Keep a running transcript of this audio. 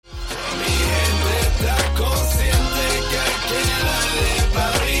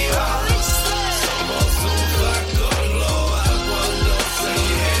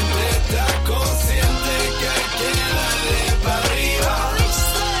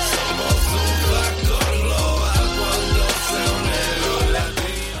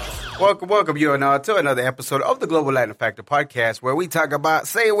Welcome you and to another episode of the Global Latin Factor podcast, where we talk about,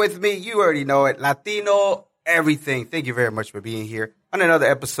 say it with me, you already know it, Latino everything. Thank you very much for being here on another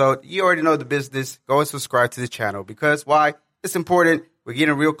episode. You already know the business. Go and subscribe to the channel because why? It's important. We're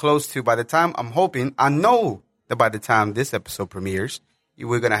getting real close to, by the time I know that by the time this episode premieres,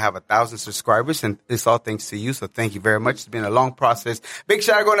 we're going to have 1,000 subscribers, and it's all thanks to you. So thank you very much. It's been a long process. Big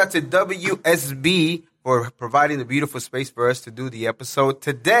shout out going out to WSB for providing the beautiful space for us to do the episode.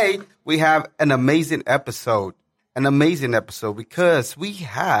 Today, we have an amazing episode because we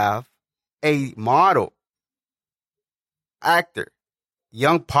have a model, actor,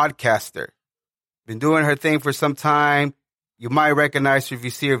 young podcaster, been doing her thing for some time. You might recognize her if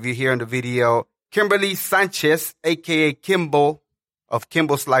you see her, if you hear in the video. Kimberly Sanchez, a.k.a. Kimbo of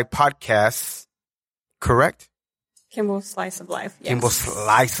Kimbo's Life Podcasts. Correct? Kimbo's Slice of Life, yes. Kimbo's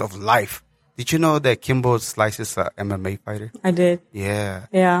Slice of Life. Did you know that Kimbo Slice is an MMA fighter? I did. Yeah.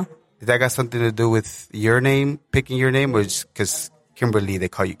 Yeah. Did that got something to do with your name, picking your name, or just because Kimberly, they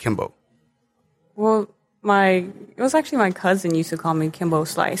call you Kimbo? Well, it was actually my cousin used to call me Kimbo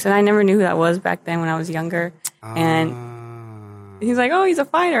Slice, and I never knew who that was back then when I was younger. And he's like, oh, he's a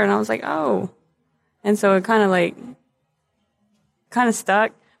fighter. And I was like, oh. And so it kind of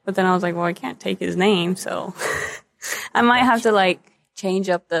stuck. But then I was like, well, I can't take his name, so I might have to change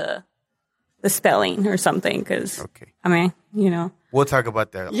up the spelling or something. Because okay. I mean, we'll talk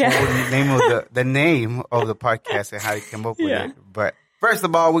about that. Yeah. The name of the podcast and how you came up with it. But first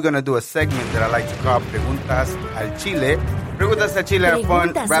of all, we're gonna do a segment that I like to call Preguntas al Chile. Preguntas al Chile are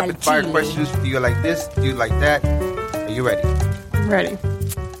fun, rapid fire questions. Do you like this? Do you like that? Are you ready? I'm ready.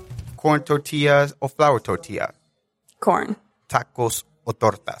 Corn tortillas or flour tortillas? Corn. Tacos o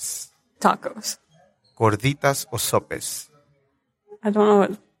tortas? Tacos. Gorditas o sopes? I don't know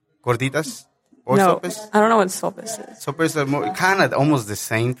what... Gorditas or no, sopes? I don't know what sopes is. Sopes are kind of almost the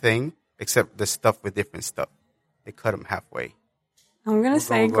same thing, except the stuff with different stuff. They cut them halfway. I'm going to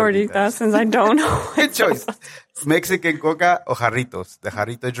say gorditas since I don't know. Good choice. Mexican coca or jarritos? The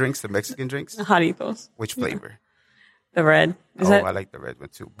jarrito drinks, the Mexican drinks? Jarritos. Which flavor? The red. I like the red one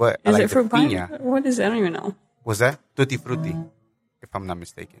too. But is I like it fruit piña. What is it? I don't even know. Was that? Tutti Frutti, if I'm not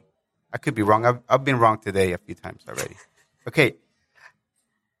mistaken. I could be wrong. I've been wrong today a few times already. Okay.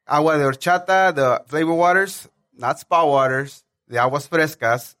 Agua de horchata, the flavor waters, not spa waters, the aguas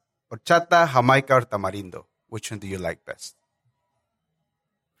frescas, horchata, jamaica, or tamarindo. Which one do you like best?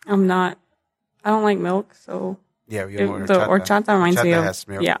 I don't like milk, so... Yeah, you're more the horchata reminds me of... has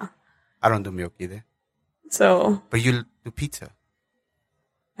milk. Yeah. I don't do milk either. So... But you do pizza.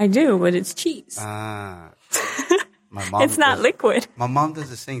 I do, but it's cheese. My mom it's not liquid. My mom does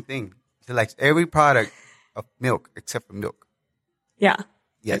the same thing. She likes every product of milk except for milk. Yeah.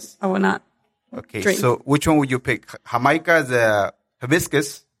 Yes. I will not drink. So which one would you pick? Jamaica is the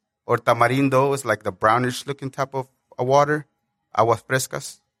hibiscus, or tamarindo is like the brownish looking type of water? Aguas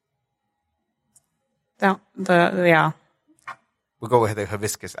frescas? Yeah. We'll go with the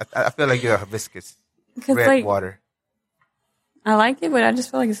hibiscus. I feel like you're a hibiscus. Red water. I like it, but I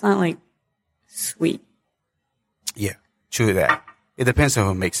just feel like it's not sweet. Yeah, true that. It depends on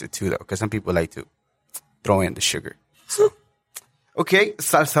who makes it too, though, because some people like to throw in the sugar. So. Okay,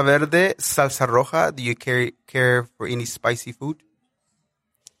 salsa verde, salsa roja. Do you care for any spicy food?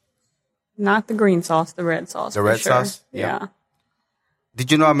 Not the green sauce, the red sauce. The red sauce? Yeah. Did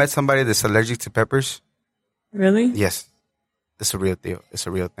you know I met somebody that's allergic to peppers? Really? Yes. It's a real deal. It's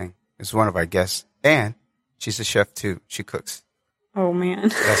a real thing. It's one of our guests. And she's a chef too. She cooks. Oh, man.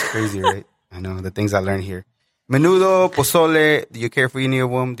 That's crazy, right? I know. The things I learned here. Menudo, pozole. Do you care for any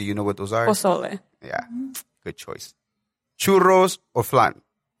of them? Do you know what those are? Pozole. Yeah. Good choice. Churros or flan?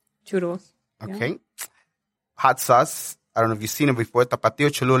 Churros. Okay. Yeah. Hot sauce. I don't know if you've seen it before.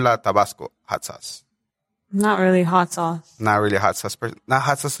 Tapatio, Cholula, Tabasco. Hot sauce. Not really hot sauce. Not really a hot sauce person. Not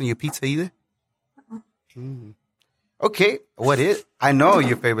hot sauce on your pizza either? Okay. What is? I know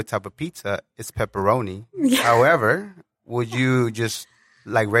your favorite type of pizza is pepperoni. Yeah. However, would you just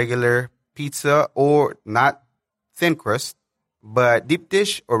like regular pizza or not thin crust, but deep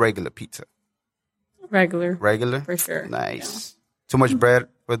dish or regular pizza? Regular. Regular? For sure. Nice. Yeah. Too much bread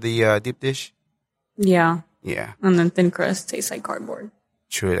for the deep dish? Yeah. Yeah. And then thin crust tastes like cardboard.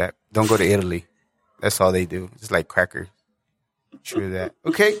 True that. Don't go to Italy. That's all they do. It's like crackers. True that.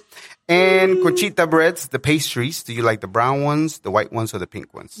 Okay. And conchita breads, the pastries. Do you like the brown ones, the white ones, or the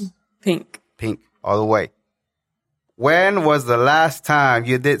pink ones? Pink. Pink. All the way. When was the last time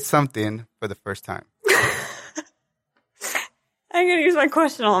you did something for the first time? I'm going to use my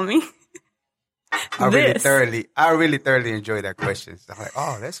question on me. I really thoroughly enjoy that question. So I'm like,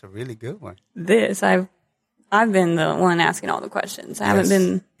 oh, that's a really good one. I've I've been the one asking all the questions. I haven't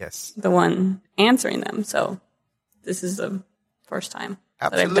been the one answering them. So this is the first time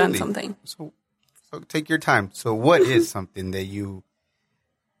that I've done something. So take your time. So what is something that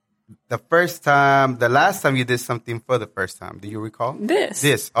the last time you did something for the first time, do you recall?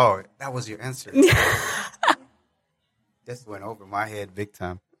 This. Oh, that was your answer. This went over my head big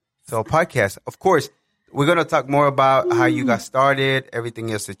time. So podcast, of course, we're going to talk more about how you got started,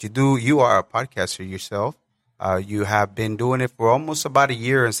 everything else that you do. You are a podcaster yourself. You have been doing it for almost about a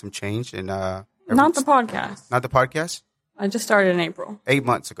year and some change. And not the podcast. Not the podcast? I just started in April. 8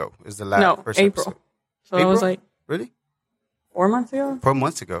 months ago is the last first April. episode. So April? It was like... Really? 4 months ago? 4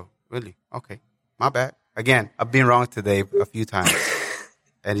 months ago. Really? Okay. My bad. Again, I've been wrong today a few times.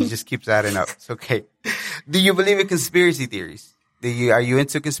 And it just keeps adding up. It's okay. Do you believe in conspiracy theories? Are you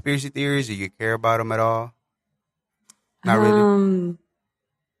into conspiracy theories? Do you care about them at all? Not really?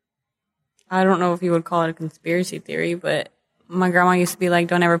 I don't know if you would call it a conspiracy theory, but my grandma used to be like,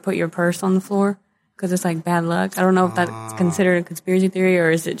 don't ever put your purse on the floor because it's like bad luck. I don't know if that's considered a conspiracy theory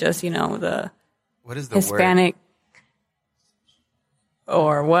or is it just, the what is the Hispanic word?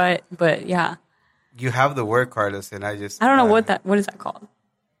 Or what, but yeah. You have the word, Carlos, and I don't know what is that called?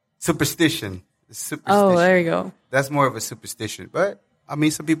 Superstition. Oh, there you go. That's more of a superstition. But, I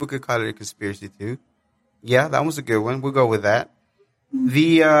mean, some people could call it a conspiracy too. Yeah, that was a good one. We'll go with that.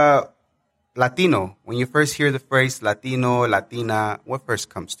 The Latino, when you first hear the phrase Latino, Latina, what first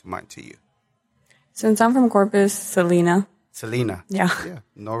comes to mind to you? Since I'm from Corpus, Selena. Yeah.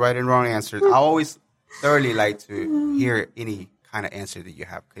 No right and wrong answers. I always thoroughly like to hear any kind of answer that you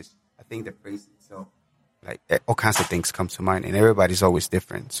have because I think the phrase itself, like all kinds of things come to mind and everybody's always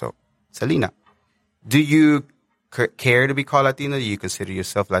different. So, Selena, do you care to be called Latina? Do you consider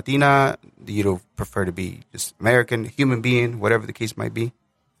yourself Latina? Do you prefer to be just American, human being, whatever the case might be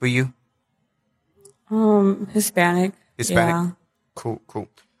for you? Hispanic. Yeah. Cool.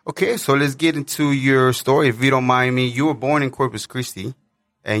 Okay, so let's get into your story. If you don't mind me, you were born in Corpus Christi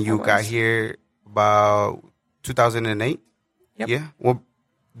and you got here about 2008? Yep. Yeah. Well,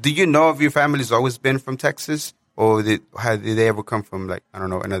 do you know if your family's always been from Texas or did they ever come from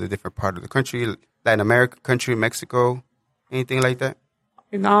another different part of the country, Latin America country, Mexico, anything like that?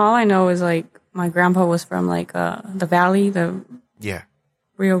 All I know is like my grandpa was from like the valley,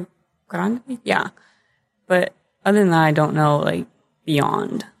 Rio Grande. Yeah. But other than that, I don't know like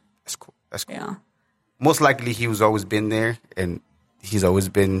beyond. That's cool. Yeah. Most likely he was always been there and he's always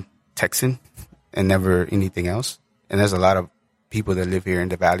been Texan and never anything else. And there's a lot of people that live here in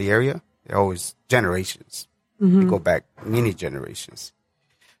the valley area. They're always generations. They go back many generations.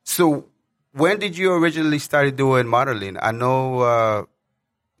 So when did you originally start doing modeling? I know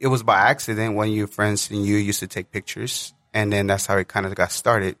it was by accident when your friends and you used to take pictures. And then that's how it kind of got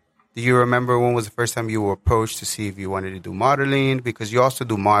started. Do you remember when was the first time you were approached to see if you wanted to do modeling? Because you also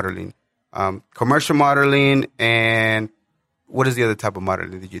do modeling, commercial modeling, and what is the other type of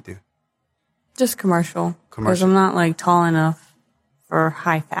modeling that you do? Just commercial. Because I'm not like tall enough for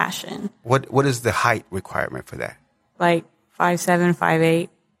high fashion. What is the height requirement for that? Like 5'7", 5'8".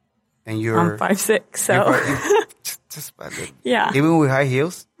 And you're... I'm 5'6", so... just about little. Yeah. Even with high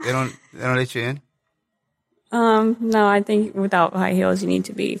heels, they don't let you in? No, I think without high heels, you need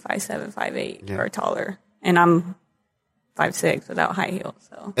to be 5'7", 5'8", or taller. And I'm 5'6" without high heels.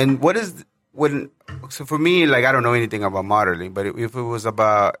 So. And so for me, like, I don't know anything about modeling, but if it was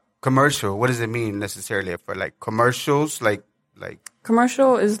about commercial, what does it mean necessarily for like commercials? Like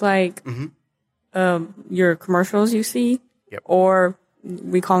commercial is like your commercials you see, or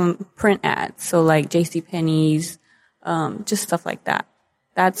we call them print ads. So like JCPenney's, just stuff like that.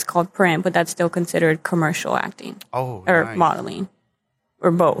 That's called print, but that's still considered commercial acting. Oh, or nice. Modeling, or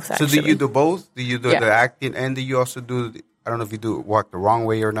both. Actually. So do you do both? Do you do the acting, and do you also do? I don't know if you do walk the wrong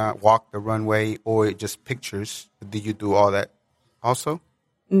way or not, walk the runway, or just pictures. Do you do all that also?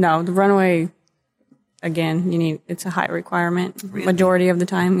 No, the runway. Again, it's a high requirement. Really? Majority of the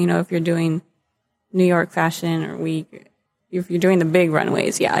time, if you're doing New York Fashion or Week, if you're doing the big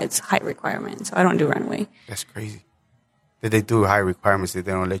runways, it's high requirement. So I don't do runway. That's crazy. That they do high requirements that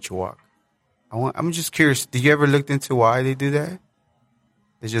they don't let you walk. I'm just curious. Did you ever look into why they do that?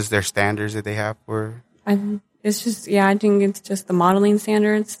 It's just their standards that they have for. It's just I think it's just the modeling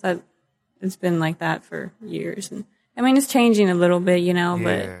standards that it's been like that for years, and I mean it's changing a little bit,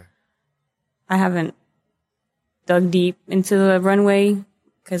 but I haven't dug deep into the runway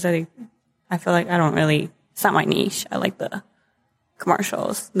because I feel like I don't really. It's not my niche. I like the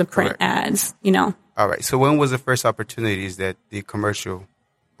commercials, the print ads, All right. So when was the first opportunities that the commercial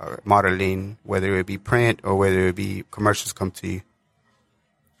modeling, whether it be print or whether it be commercials, come to you?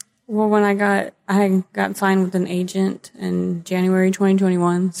 Well, when I got signed with an agent in January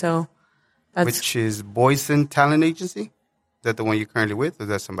 2021. So which is Boyson Talent Agency? Is that the one you're currently with, or is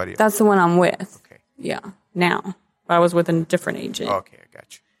that somebody else? That's the one I'm with. Okay. Yeah, now. But I was with a different agent. Okay, I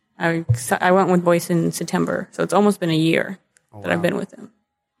got you. I went with Boyson in September, so it's almost been a year that I've been with him.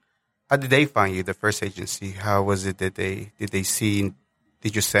 How did they find you, the first agency? How was it that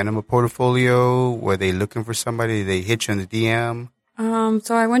did you send them a portfolio? Were they looking for somebody? Did they hit you on the DM?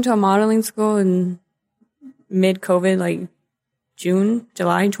 So I went to a modeling school in mid-COVID, like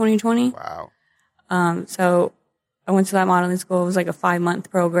July 2020. Wow. So I went to that modeling school. It was like a 5-month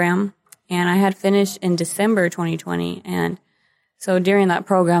program, and I had finished in December 2020. And so during that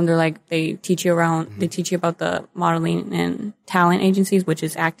program, they teach you about the modeling and talent agencies, which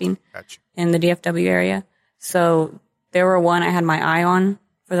is acting in the DFW area. So there were one I had my eye on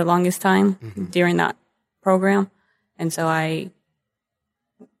for the longest time during that program. And so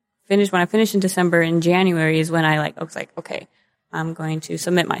when I finished in December, in January is when I was like, okay, I'm going to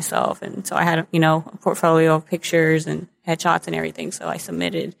submit myself. And so I had, a portfolio of pictures and headshots and everything. So I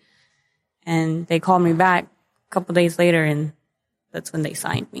submitted, and they called me back a couple days later, and that's when they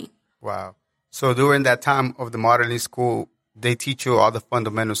signed me. Wow. So during that time of the modeling school, they teach you all the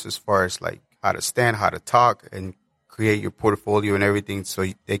fundamentals as far as like how to stand, how to talk, and create your portfolio and everything. So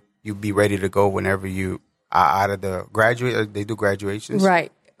you be ready to go whenever you are out of the graduate. They do graduations.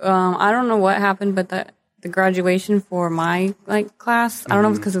 Right. I don't know what happened, but the graduation for my class, I don't know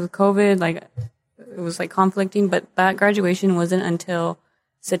if it's because of COVID, it was conflicting, but that graduation wasn't until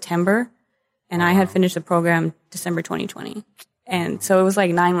September, and I had finished the program December 2020. And so it was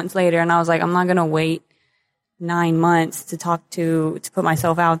 9 months later, and I was like, I'm not going to wait 9 months to put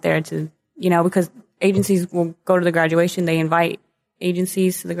myself out there because agencies will go to the graduation. They invite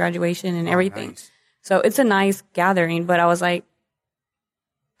agencies to the graduation and everything. Nice. So it's a nice gathering, but I was like,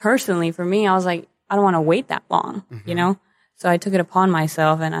 personally for me, I was like, I don't want to wait that long, So I took it upon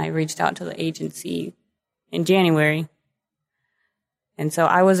myself, and I reached out to the agency in January. And so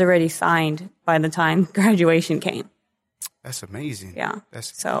I was already signed by the time graduation came. That's amazing. Yeah.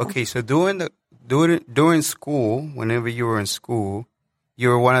 Okay. So during school, whenever you were in school, you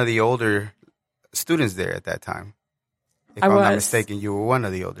were one of the older students there at that time. If I'm not mistaken, you were one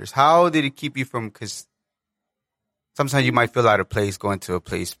of the elders. How did it keep you from? Because sometimes you might feel out of place going to a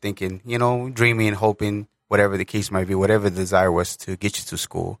place, thinking, dreaming, hoping, whatever the case might be, whatever the desire was to get you to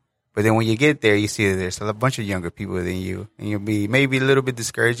school. But then when you get there, you see that there's a bunch of younger people than you, and you'll be maybe a little bit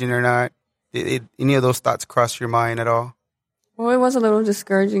discouraging or not. Did any of those thoughts cross your mind at all? Well, it was a little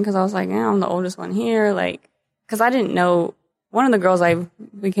discouraging because I was like, I'm the oldest one here. Because I didn't know, one of the girls I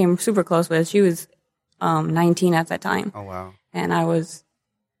became super close with, she was 19 at that time. Oh, wow. And I was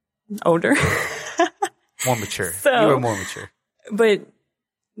older. More mature. You were more mature. But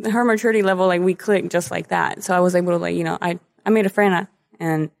her maturity level, we clicked just like that. So I was able to, I made a friend,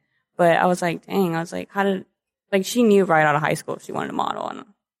 but I was like, dang, how did, she knew right out of high school she wanted to model. And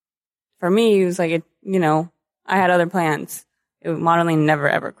for me, it was I had other plans. Modeling never,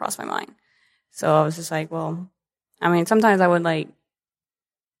 ever crossed my mind. So I was just like, well, sometimes I would dang,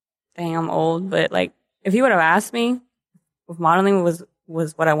 I'm old. But if you would have asked me if modeling was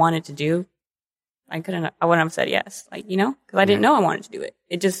what I wanted to do, I wouldn't have said yes, because I didn't know I wanted to do it.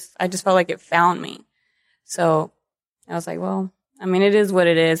 I just felt like it found me. So I was like, well, it is what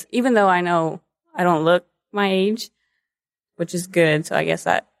it is, even though I know I don't look my age, which is good. So I guess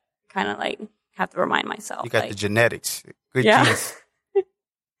that kind of have to remind myself. You got the genetics. Good genes.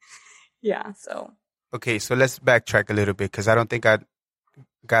 Yeah. So. Okay. So let's backtrack a little bit, because I don't think I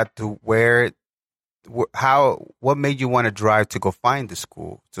got to what made you want to drive to go find the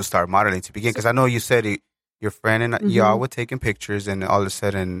school to start modeling to begin? Because I know you said your friend and y'all were taking pictures, and all of a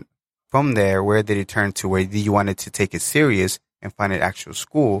sudden from there, where did it turn to? Where you wanted to take it serious and find an actual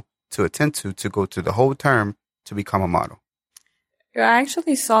school to attend to go to the whole term to become a model? I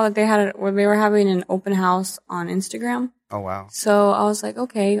actually saw that they were having an open house on Instagram. Oh, wow. So I was like,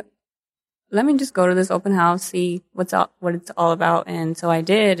 okay, let me just go to this open house, see what it's all about. And so I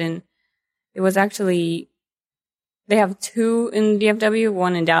did. And it was actually, they have 2 in DFW,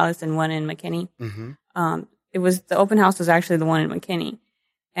 one in Dallas and one in McKinney. Mm-hmm. The open house was actually the one in McKinney.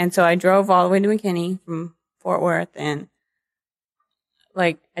 And so I drove all the way to McKinney from Fort Worth, and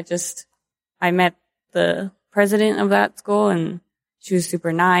I met the president of that school, and she was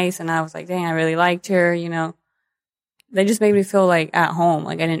super nice. And I was like, dang, I really liked her, They just made me feel at home.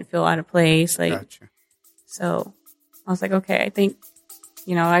 I didn't feel out of place. Gotcha. So I was like, okay, I think,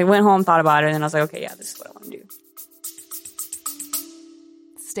 I went home, thought about it, and I was like, okay, yeah, this is what I want to do.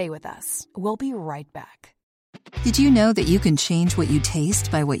 Stay with us. We'll be right back. Did you know that you can change what you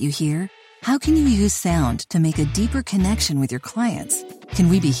taste by what you hear? How can you use sound to make a deeper connection with your clients? Can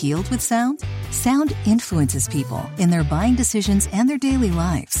we be healed with sound? Sound influences people in their buying decisions and their daily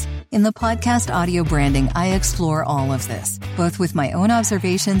lives. In the podcast Audio Branding, I explore all of this, both with my own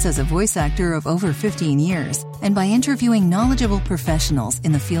observations as a voice actor of over 15 years and by interviewing knowledgeable professionals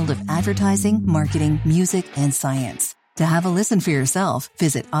in the field of advertising, marketing, music, and science. To have a listen for yourself,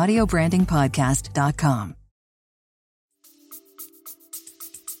 visit audiobrandingpodcast.com.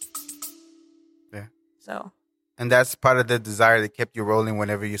 So, and that's part of the desire that kept you rolling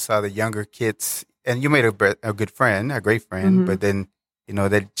whenever you saw the younger kids. And you made a good friend, a great friend, but then,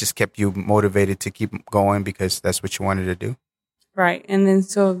 that just kept you motivated to keep going because that's what you wanted to do. Right. And then,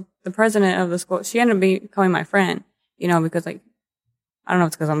 so the president of the school, she ended up becoming my friend, because I don't know if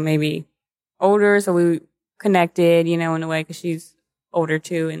it's because I'm maybe older. So we connected, in a way because she's older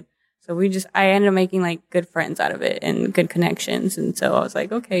too. And so I ended up making like good friends out of it and good connections. And so I was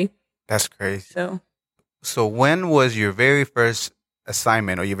like, okay. That's crazy. So when was your very first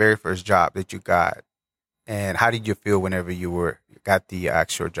assignment or your very first job that you got? And how did you feel whenever you got the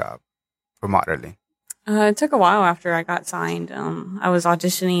actual job for modeling? It took a while after I got signed. I was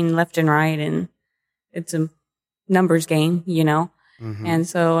auditioning left and right, and it's a numbers game, Mm-hmm. And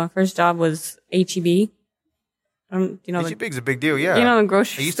so my first job was HEB. HEB is a big deal, yeah. The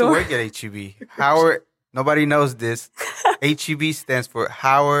grocery store. I used to work at HEB. Howard, nobody knows this. HEB stands for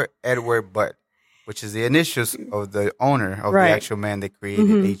Howard Edward Butt, which is the initials of the owner of the actual man that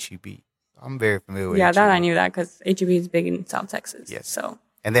created HEB. I'm very familiar with HEB. Yeah, that I knew that because HEB is big in South Texas. Yes. So.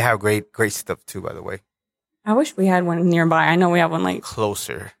 And they have great stuff too, by the way. I wish we had one nearby. I know we have one like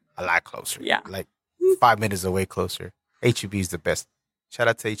closer, a lot closer. Yeah, like 5 minutes away closer. HEB is the best. Shout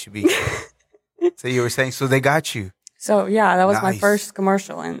out to HEB. So you were saying, so they got you. So yeah, that was my first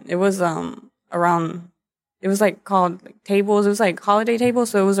commercial, and it was around. It was like called like tables. It was like holiday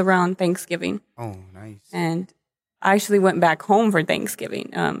tables, so it was around Thanksgiving. Oh, nice. And I actually went back home for Thanksgiving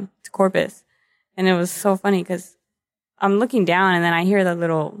to Corpus, and it was so funny because I'm looking down, and then I hear the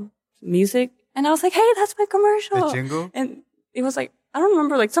little music. And I was like, hey, that's my commercial. The jingle? And it was like, I don't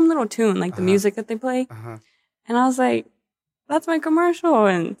remember, like some little tune, like the music that they play. And I was like, that's my commercial.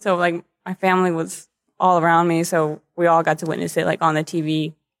 And so like my family was all around me. So we all got to witness it like on the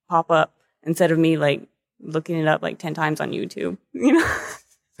TV pop up instead of me like looking it up like 10 times on YouTube, So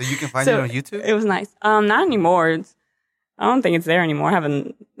you can find it on YouTube? It was nice. Not anymore. I don't think it's there anymore. I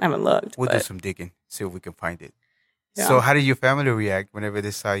haven't looked. We'll do some digging, see if we can find it. Yeah. So how did your family react whenever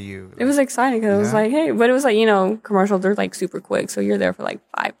they saw you? It was exciting because it was like, hey, but it was like, commercials, they're like super quick. So you're there for like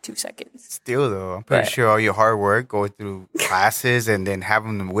 2 seconds. Still though, I'm pretty sure all your hard work going through classes and then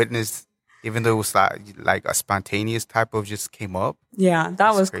having them witness, even though it was like a spontaneous type of just came up. Yeah,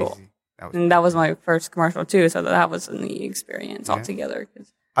 that was cool. That was my first commercial too. So that was a neat experience altogether.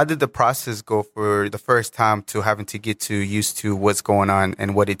 How did the process go for the first time to having to get used to what's going on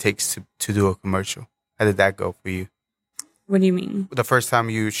and what it takes to do a commercial? How did that go for you? What do you mean? The first time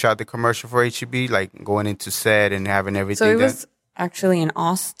you shot the commercial for HEB, like going into set and having everything So it was actually in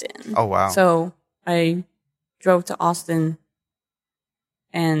Austin. Oh, wow. So I drove to Austin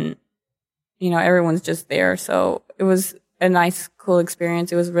and, everyone's just there. So it was a nice, cool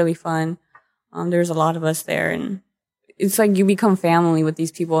experience. It was really fun. There's a lot of us there. And it's like you become family with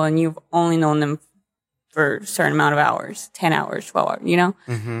these people and you've only known them for a certain amount of hours, 10 hours, 12 hours,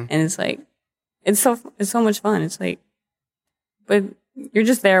 And it's like, it's so much fun. It's like, but you're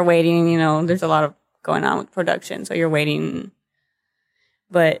just there waiting, there's a lot of going on with production. So you're waiting,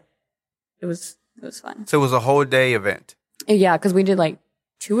 but it was fun. So it was a whole day event. Yeah. Cause we did like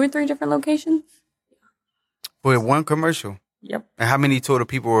 2 or 3 different locations. For one commercial. Yep. And how many total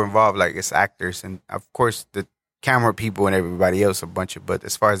people were involved? Like it's actors and of course the camera people and everybody else, a bunch of, but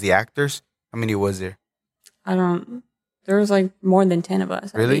as far as the actors, how many was there? There was like more than 10 of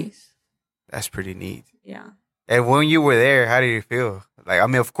us. Really? At least. That's pretty neat. Yeah. And when you were there, how did you feel? Like, I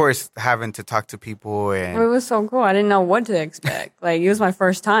mean, of course, having to talk to people and... It was so cool. I didn't know what to expect. Like, it was my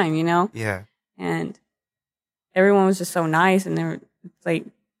first time, Yeah. And everyone was just so nice. And they were, like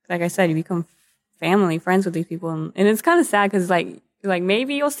I said, you become family, friends with these people. And it's kind of sad because, like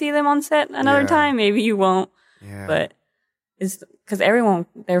maybe you'll see them on set another time. Maybe you won't. Yeah. But it's because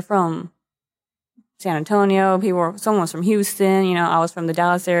they're from San Antonio. Someone was from Houston. I was from the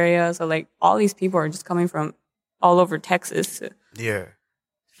Dallas area. So, like, all these people are just coming from all over Texas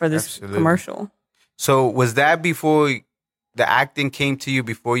for this commercial. So was that before the acting came to you,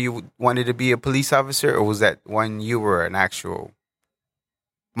 before you wanted to be a police officer, or was that when you were an actual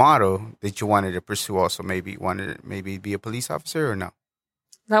model that you wanted to pursue also maybe be a police officer or no?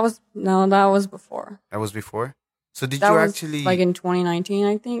 That was before. That was before? So did That you was actually like in 2019,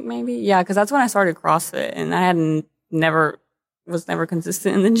 I think maybe. Yeah, because that's when I started CrossFit, and I hadn't was never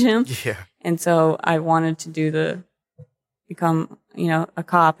consistent in the gym. Yeah. And so I wanted to become, a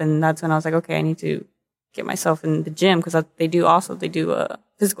cop, and that's when I was like, okay, I need to get myself in the gym because they do a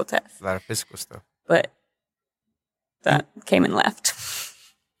physical test. A lot of physical stuff. But that came and left.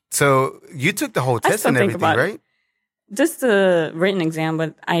 So you took the whole test and everything, right? Just the written exam,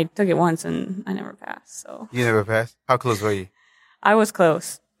 but I took it once and I never passed. So You never passed? How close were you? I was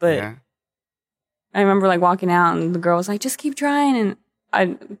close, but Yeah. I remember like walking out and the girl was like, just keep trying. And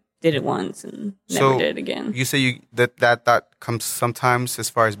I did it once and never did it again. You say that comes sometimes as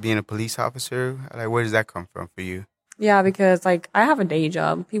far as being a police officer? Like, where does that come from for you? Yeah, because like I have a day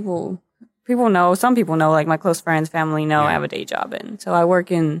job. People know, some people know, like my close friends, family know I have a day job. And so I work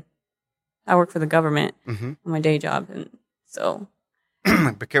for the government on my day job. And so.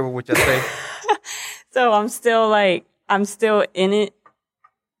 Be careful what you say. So I'm still in it,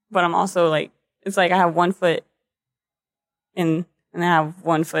 but I'm also like, it's like I have one foot in, and I have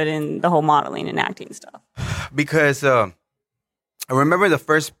one foot in the whole modeling and acting stuff. Because I remember the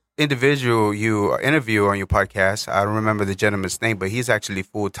first individual you interview on your podcast. I don't remember the gentleman's name, but he's actually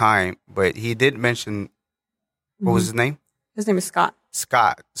full time. But he did mention, what was his name? His name is Scott.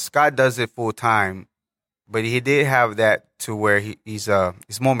 Scott does it full time, but he did have that to where he's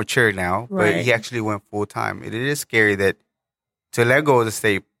more mature now. Right. But he actually went full time. It is scary that to let go of the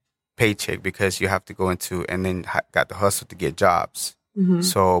state paycheck because you have to go into and then got the hustle to get jobs.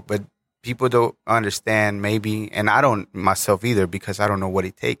 So, but people don't understand maybe, and I don't myself either because I don't know what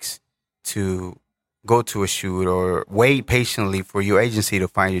it takes to go to a shoot or wait patiently for your agency to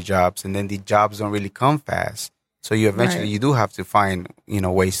find your jobs, and then the jobs don't really come fast. So you eventually you do have to find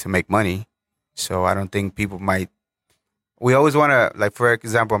ways to make money. So I don't think people might. We always want to, like, for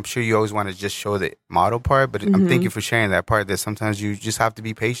example, I'm sure you always want to just show the model part, but I'm thank you for sharing that part that sometimes you just have to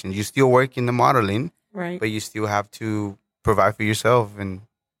be patient. You still work in the modeling, right? But you still have to provide for yourself and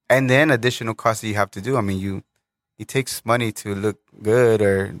then additional costs that you have to do. I mean, it takes money to look good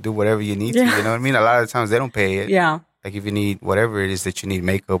or do whatever you need to, you know what I mean? A lot of times they don't pay it. Yeah. Like if you need whatever it is that you need,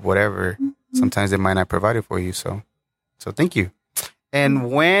 makeup, whatever, sometimes they might not provide it for you. So thank you.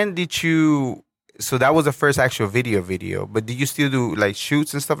 And when did you... So that was the first actual video, but do you still do like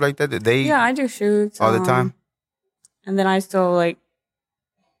shoots and stuff like that? Yeah, I do shoots all the time. And then I still like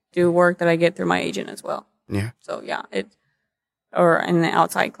do work that I get through my agent as well. Yeah. So yeah, or in the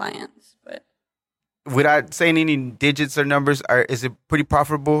outside clients, but without saying any digits or numbers, is it pretty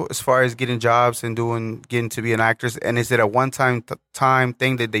profitable as far as getting jobs and getting to be an actress? And is it a one-time time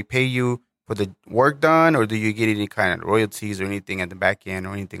thing that they pay you for the work done, or do you get any kind of royalties or anything at the back end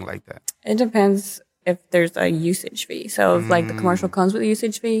or anything like that? It depends if there's a usage fee. So if like the commercial comes with a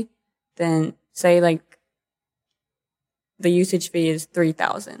usage fee, then say like the usage fee is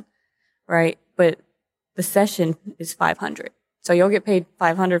 $3,000, right? But the session is $500. So you'll get paid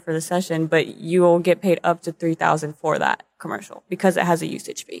 $500 for the session, but you will get paid up to $3,000 for that commercial because it has a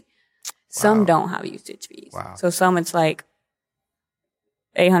usage fee. Some don't have usage fees. Wow. So some it's like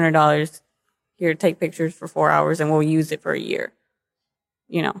 $800. Here, take pictures for 4 hours and we'll use it for a year.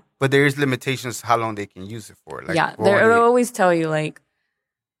 But there is limitations how long they can use it for. Like, yeah, they'll always tell you like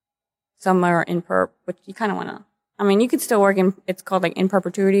some are in perp, but you kind of want to. I mean, you could still work in. It's called like in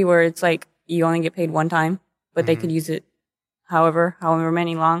perpetuity, where it's like you only get paid one time, but they could use it however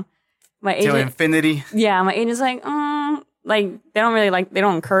many long. My agent, till infinity. Yeah, my agent's like they don't really they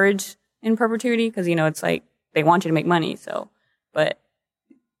don't encourage in perpetuity because it's like they want you to make money. So, but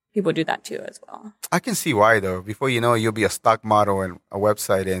people do that too as well. I can see why though. Before you know it, you'll be a stock model and a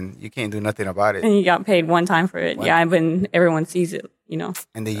website, and you can't do nothing about it. And you got paid one time for it. Yeah, but everyone sees it.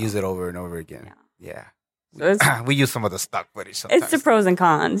 And they use it over and over again. Yeah. So we use some of the stock footage sometimes. It's the pros and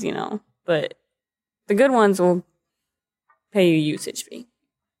cons, but the good ones will pay you usage fee.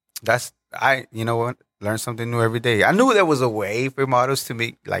 You know what? Learn something new every day. I knew there was a way for models to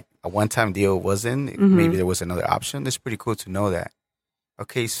make like a one-time deal. Wasn't maybe there was another option. That's pretty cool to know that.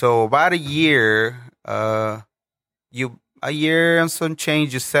 Okay, so about a year and some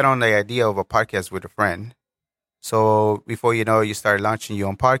change, you set on the idea of a podcast with a friend. So before you know, you started launching your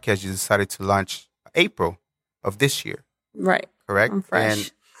own podcast. You decided to launch April of this year. Right. Correct? I'm fresh.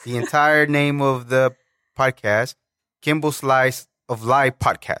 And the entire name of the podcast, Kimbo Slice of Life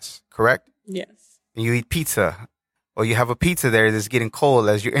Podcast, correct? Yes. And you eat pizza, or you have a pizza there that's getting cold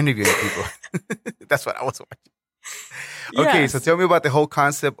as you're interviewing people. That's what I was watching. Okay, Yes. So tell me about the whole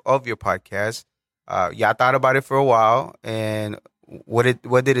concept of your podcast. Y'all thought about it for a while, and what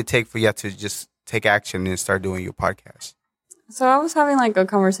did it take for y'all to just take action and start doing your podcast? So I was having like a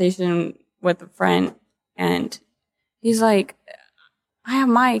conversation with a friend, and he's like, I have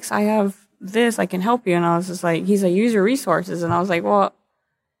mics, I have this, I can help you. And I was just like, he's like, use your resources. And I was like, well,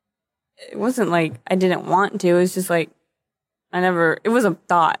 it wasn't like I didn't want to. It was just like, it was a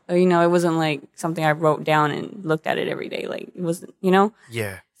thought, you know, it wasn't like something I wrote down and looked at it every day. Like, it wasn't, you know?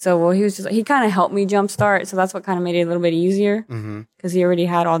 Yeah. So, well, he was just, he kind of helped me jumpstart. So that's what kind of made it a little bit easier because he already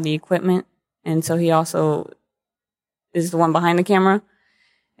had all the equipment. And so he also is the one behind the camera.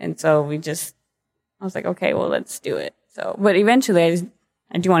 And so I was like, okay, well, let's do it. So, but eventually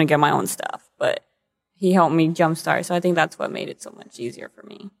I do want to get my own stuff, but he helped me jumpstart. So I think that's what made it so much easier for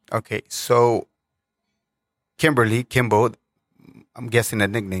me. Okay. So Kimberly, Kimbo, I'm guessing a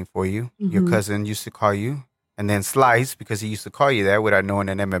nickname for you. Your cousin used to call you. And then Slice, because he used to call you that without knowing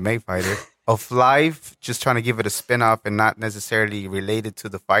an MMA fighter. Of Life, just trying to give it a spinoff and not necessarily related to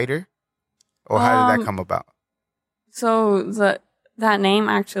the fighter? Or how did that come about? So that name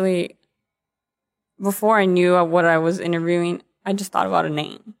actually, before I knew what I was interviewing, I just thought about a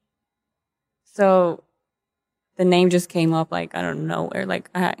name. So the name just came up like, I don't know where. Like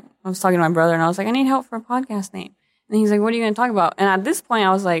I was talking to my brother and I was like, I need help for a podcast name. And he's like, what are you going to talk about? And at this point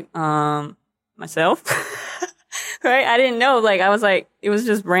I was like, myself. Right? I didn't know. Like, I was like, it was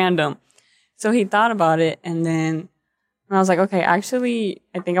just random. So he thought about it. And then I was like, okay, actually,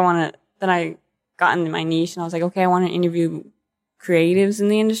 I think I want to, then I got into my niche and I was like, okay, I want to interview creatives in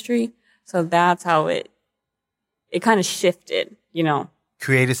the industry. So that's how it kind of shifted, you know.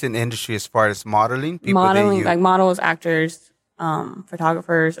 Creatives in the industry as far as modeling? Modeling, like models, actors,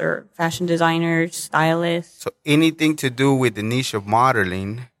 photographers, or fashion designers, stylists. So anything to do with the niche of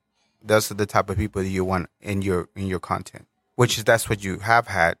modeling, those are the type of people that you want in your content. That's what you have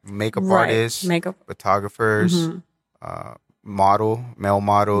had. Makeup artists, photographers, male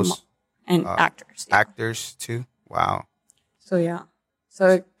models. And actors. Yeah. Actors too. Wow. So yeah. So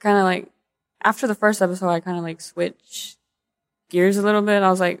it kind of like, after the first episode, I kind of like switched gears a little bit. I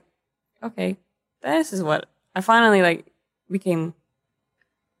was like, okay, this is what I finally like became,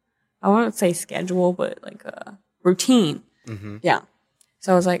 I wouldn't say schedule, but like a routine. Yeah.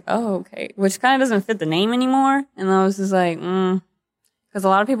 So I was like, oh, okay. Which kind of doesn't fit the name anymore. And I was just like, because a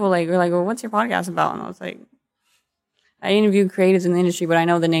lot of people were like, well, what's your podcast about? And I was like, I interview creatives in the industry, but I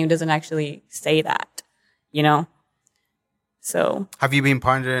know the name doesn't actually say that, you know? So. Have you been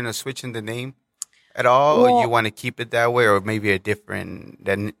pondering or switching the name at all? Or you want to keep it that way? Or maybe a different,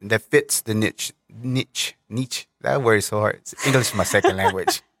 that fits the niche. That word is so hard. English is my second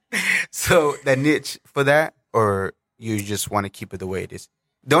language. So that niche for that, or you just want to keep it the way it is?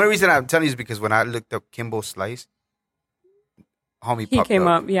 The only reason I'm telling you is because when I looked up Kimbo Slice, homie popped up. He came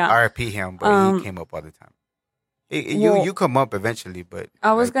up, yeah. RIP him, but he came up all the time. You come up eventually, but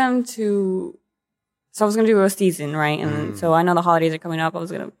I was going to do a season, right? And so I know the holidays are coming up. I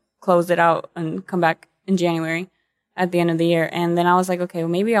was going to close it out and come back in January at the end of the year. And then I was like, okay, well,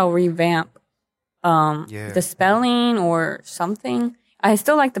 maybe I'll revamp the spelling or something. I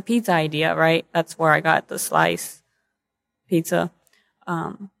still like the pizza idea, right? That's where I got the Slice pizza.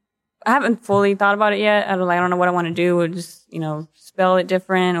 I haven't fully thought about it yet. I don't know what I want to do. Or just, spell it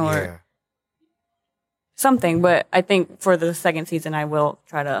different or something. But I think for the second season, I will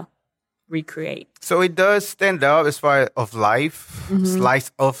try to recreate. So it does stand out as far as life,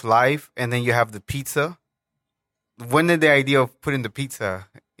 slice of life, and then you have the pizza. When did the idea of putting the pizza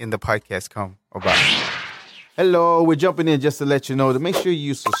in the podcast come about? Hello, we're jumping in just to let you know to make sure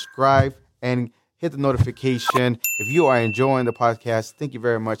you subscribe and hit the notification if you are enjoying the podcast. Thank you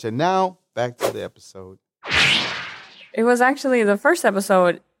very much. And now back to the episode. It was actually the first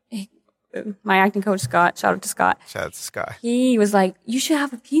episode. My acting coach, Scott, shout out to Scott. He was like, you should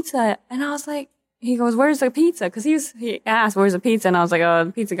have a pizza. And I was like, he goes, where's the pizza? Because he asked, where's the pizza? And I was like, oh,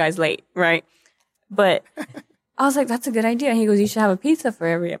 the pizza guy's late, right? But I was like, that's a good idea. He goes, you should have a pizza for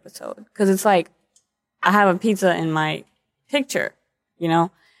every episode. Because it's like, I have a pizza in my picture, You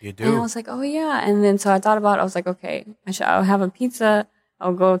do. And I was like, oh, yeah. And then so I thought about it. I was like, okay, I'll have a pizza.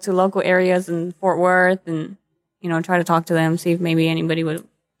 I'll go to local areas in Fort Worth and, try to talk to them, see if maybe anybody would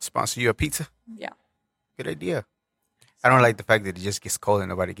sponsor you a pizza? Yeah. Good idea. I don't like the fact that it just gets cold and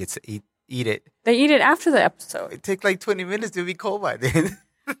nobody gets to eat it. They eat it after the episode. It takes like 20 minutes to be cold by then.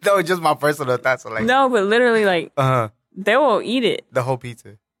 That was just my personal thoughts. No, but literally they will eat it. The whole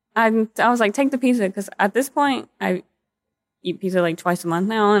pizza. I was like, take the pizza, because at this point, I eat pizza like twice a month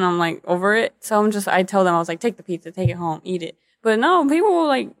now, and I'm like over it. So I tell them, I was like, take the pizza, take it home, eat it. But no, people will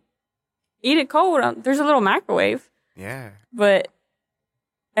like eat it cold. There's a little microwave. Yeah. But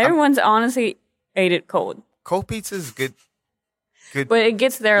everyone's honestly ate it cold. Cold pizza is good. But it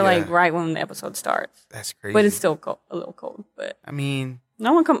gets there like right when the episode starts. That's crazy. But it's still a little cold. But I mean,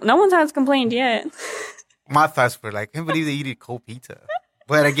 no one has complained yet. My thoughts were like, I can't believe they eat cold pizza.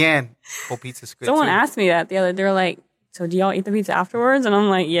 But again, cold pizza's good Someone too. asked me that the other day. They were like, so do y'all eat the pizza afterwards? And I'm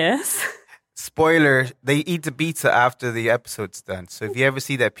like, yes. Spoiler, they eat the pizza after the episode's done. So if you ever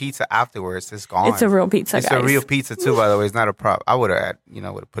see that pizza afterwards, it's gone. It's a real pizza, It's guys. a real pizza too, by the way. It's not a prop. I would have,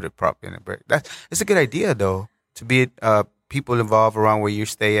 put a prop in it. But it's a good idea, though, to be people involved around where you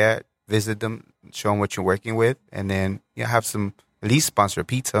stay at, visit them, show them what you're working with, and then have some at least sponsor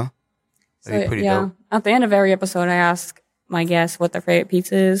pizza. That'd be pretty dope. At the end of every episode, I ask my guests what their favorite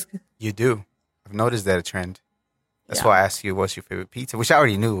pizza is. You do. I've noticed that a trend. That's why I asked you what's your favorite pizza, which I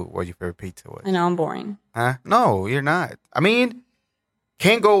already knew what your favorite pizza was. I know, I'm boring. Huh? No, you're not. I mean,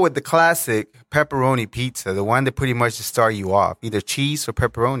 can't go with the classic pepperoni pizza, the one that pretty much just start you off, either cheese or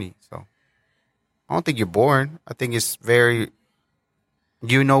pepperoni. So I don't think you're boring. I think it's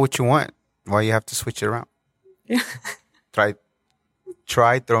you know what you want. Why you have to switch it around. Yeah.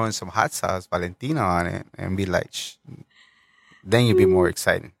 Try throwing some hot sauce, Valentina, on it and be like, shh. Then you'd be more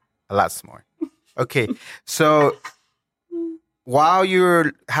exciting. A lot more. Okay, so while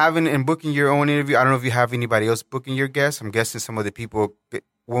you're having and booking your own interview, I don't know if you have anybody else booking your guests. I'm guessing some of the people.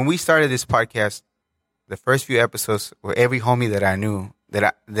 When we started this podcast, the first few episodes were every homie that I knew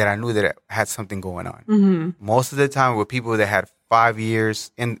that had something going on. Mm-hmm. Most of the time were people that had 5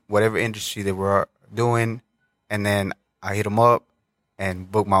 years in whatever industry they were doing, and then I hit them up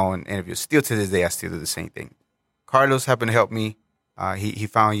and book my own interview. Still to this day, I still do the same thing. Carlos happened to help me. He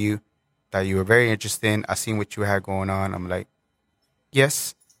found you, that you were very interested. I seen what you had going on. I'm like,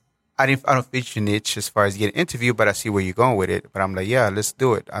 yes, I don't fit your niche as far as getting interviewed, but I see where you're going with it. But I'm like, yeah, let's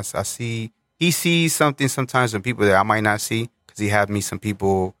do it. I see he sees something sometimes in people that I might not see because he booked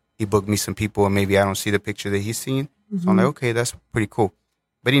me some people, and maybe I don't see the picture that he's seen. Mm-hmm. So I'm like, okay, that's pretty cool.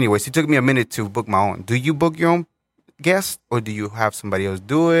 But anyways, it took me a minute to book my own. Do you book your own guests, or do you have somebody else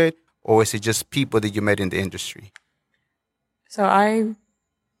do it, or is it just people that you met in the industry? So I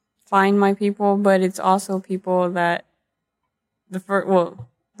find my people, but it's also people that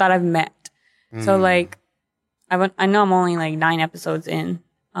that I've met. So like, I know I'm only like 9 episodes in,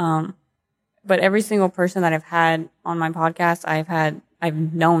 but every single person that I've had on my podcast, I've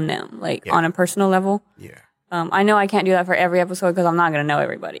known them like on a personal level. Yeah. I know I can't do that for every episode because I'm not gonna know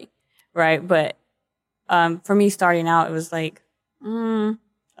everybody, right? But for me starting out, it was like, I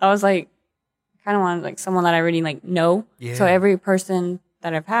was like, kind of wanted like someone that I already like know. Yeah. So every person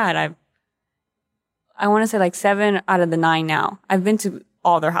that I've had, I want to say like 7 out of the 9 now. I've been to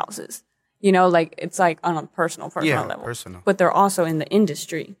all their houses. Like it's like on a personal level. Personal. But they're also in the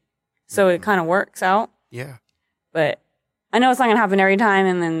industry. So it kind of works out. Yeah. But I know it's not going to happen every time.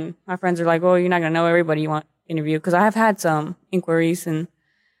 And then my friends are like, well, you're not going to know everybody you want to interview. Because I have had some inquiries and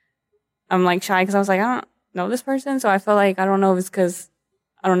I'm like shy because I was like, I don't know this person. So I feel like I don't know if it's because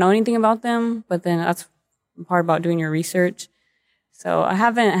I don't know anything about them. But then that's the part about doing your research. So I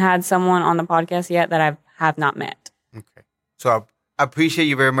haven't had someone on the podcast yet that I have not met. Okay. So I appreciate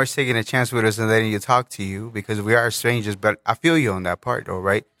you very much taking a chance with us and letting you talk to you because we are strangers, but I feel you on that part though,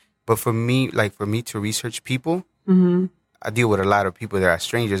 right? But for me to research people, I deal with a lot of people that are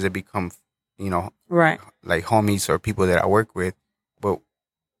strangers that become, right, like homies or people that I work with. But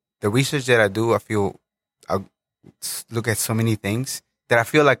the research that I do, I look at so many things that I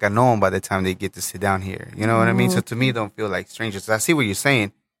feel like I know them by the time they get to sit down here. You know what I mean? So to me, don't feel like strangers. I see what you're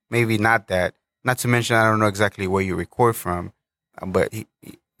saying. Maybe not that. Not to mention, I don't know exactly where you record from, but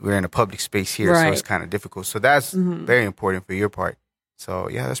we're in a public space here, right. So it's kind of difficult. So that's very important for your part. So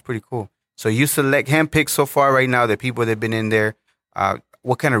yeah, that's pretty cool. So you handpick so far right now the people that have been in there.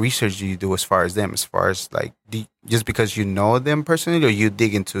 What kind of research do you do as far as them? As far as like, just because you know them personally, or you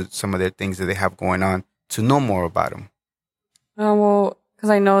dig into some of their things that they have going on to know more about them? Well, because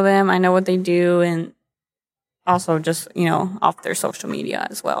I know them, I know what they do, and also just, off their social media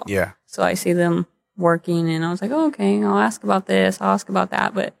as well. Yeah. So I see them working, and I was like, oh, okay, I'll ask about this, I'll ask about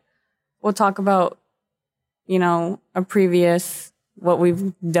that, but we'll talk about, a previous, what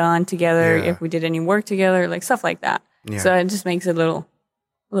we've done together, if we did any work together, like stuff like that. Yeah. So it just makes it a little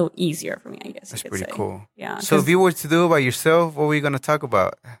easier for me, I guess. That's pretty cool. Yeah. So if you were to do it by yourself, what were you going to talk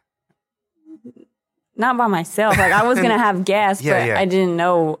about? Not by myself. Like I was going to have guests, but I didn't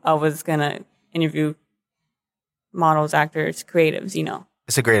know I was going to interview models, actors, creatives,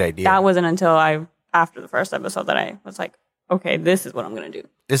 It's a great idea. That wasn't until after the first episode that I was like, okay, this is what I'm going to do.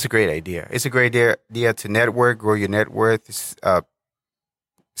 It's a great idea. It's a great idea to network, grow your net worth,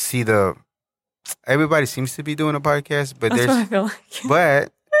 everybody seems to be doing a podcast, but That's what I feel like.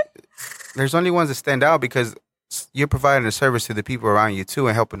 But there's only ones that stand out because you're providing a service to the people around you too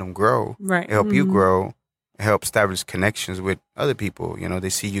and helping them grow. Right. Help you grow, help establish connections with other people. They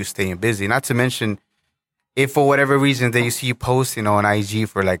see you staying busy. Not to mention, if for whatever reason they see you posting on IG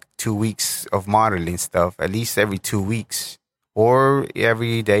for like 2 weeks of modeling stuff, at least every 2 weeks or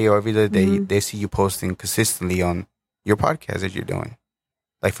every day or every other day, they see you posting consistently on your podcast that you're doing.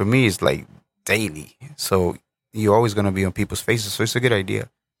 Like for me, it's like daily. So you're always going to be on people's faces. So it's a good idea.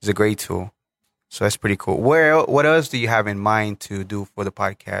 It's a great tool. So that's pretty cool. What else do you have in mind to do for the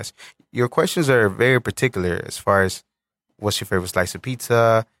podcast? Your questions are very particular as far as what's your favorite slice of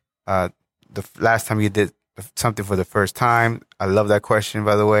pizza? The last time you did something for the first time. I love that question,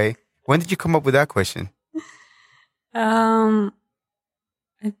 by the way. When did you come up with that question? I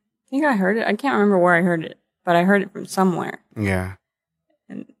think I heard it. I can't remember where I heard it, but I heard it from somewhere. Yeah.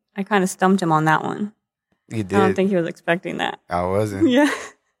 And I kind of stumped him on that one. You did. I don't think he was expecting that. I wasn't. Yeah.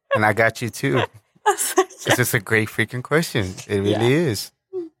 And I got you too. Because it's a great freaking question. It really is.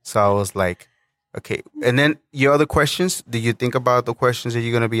 So I was like, okay. And then your other questions, do you think about the questions that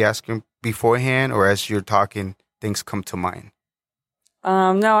you're going to be asking beforehand, or as you're talking, things come to mind?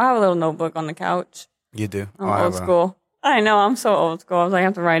 No, I have a little notebook on the couch. You do? I'm old school. I know, I'm so old school. I was like, I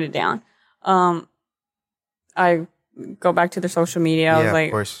have to write it down. I go back to their social media. I was like,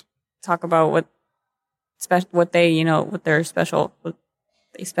 of course. Talk about what they, what they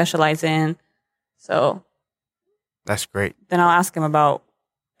specialize in. So that's great. Then I'll ask them about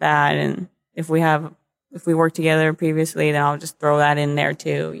that, and if we worked together previously, then I'll just throw that in there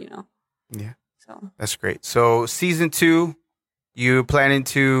too. Yeah. So that's great. So season 2, you planning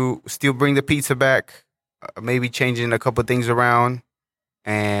to still bring the pizza back, maybe changing a couple things around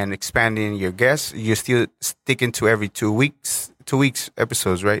and expanding your guests? You're still sticking to every 2 weeks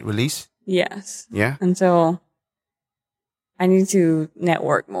episodes, right? Release? Yes. Yeah. Until I need to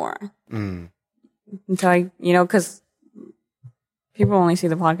network more. Until because people only see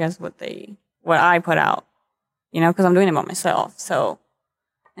the podcast what I put out, because I'm doing it by myself. So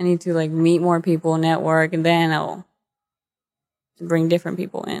I need to meet more people, network, and then I'll bring different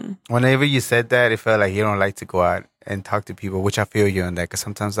people in. Whenever you said that, it felt like you don't like to go out and talk to people, which I feel you on that, because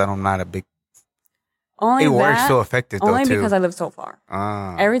sometimes I'm not a big... Only it works so effective, though, only because I live so far.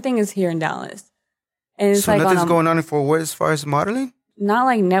 Everything is here in Dallas. And it's so nothing's going on in Fort Worth as far as modeling? Not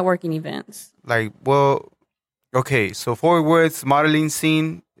like networking events. Okay, so Fort Worth's modeling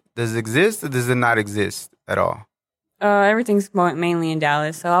scene, does it exist or does it not exist at all? Everything's mainly in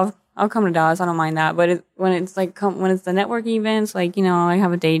Dallas, so I'll come to Dallas. I don't mind that. But when it's the networking events, I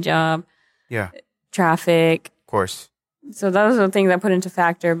have a day job. Yeah. Traffic. Of course. So those are the things I put into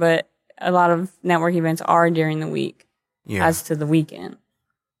factor. But a lot of network events are during the week, as to the weekend,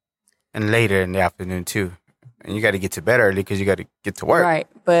 and later in the afternoon too. And you got to get to bed early because you got to get to work. Right,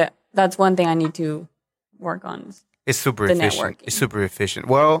 but that's one thing I need to work on. It's super efficient. Networking. It's super efficient.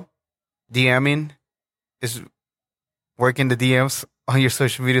 Well, DMing is working the DMs on your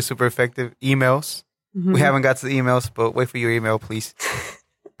social media super effective. Emails. We haven't got to the emails, but wait for your email, please.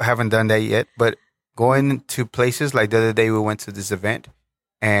 I haven't done that yet. But going to places, like the other day we went to this event,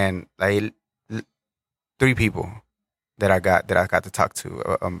 and 3 people that I got to talk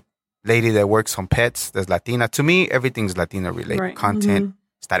to. Lady that works on pets, that's Latina. To me, everything's Latino related content.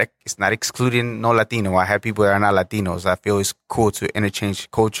 It's not excluding no Latino. I have people that are not Latinos. I feel it's cool to interchange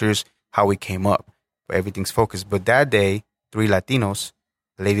cultures, how we came up, but everything's focused. But that day, 3 Latinos,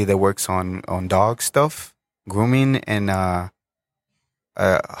 a lady that works on dog stuff, grooming, and a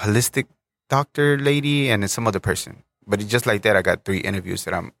holistic doctor lady, and then some other person. But it's just like that, I got 3 interviews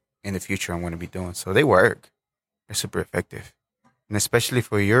that I'm in the future I'm going to be doing. So they work. They're super effective. And especially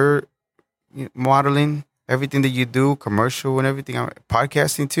for your modeling, everything that you do, commercial and everything,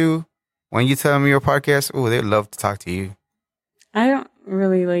 podcasting too. When you tell them your podcast, they'd love to talk to you. I don't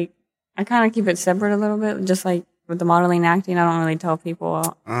really I kind of keep it separate a little bit. Just like with the modeling and acting, I don't really tell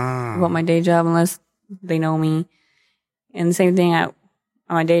people about my day job unless they know me. And the same thing on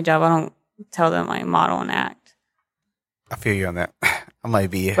my day job, I don't tell them I model and act. I feel you on that. I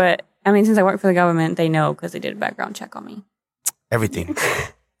might be. But, since I work for the government, they know because they did a background check on me. Everything.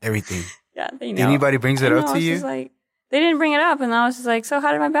 Yeah, they know. Anybody brings it up to you? They didn't bring it up, and I was just like, so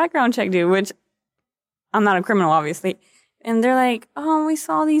how did my background check do? Which, I'm not a criminal, obviously. And they're like, we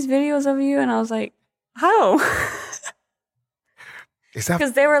saw these videos of you, and I was like, how?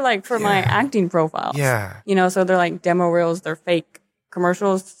 Because they were for my acting profiles. Yeah. So they're demo reels, they're fake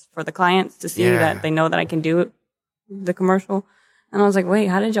commercials for the clients to see that they know that I can do the commercial. And I was like, wait,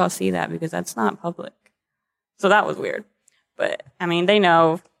 how did y'all see that? Because that's not public. So that was weird. But, they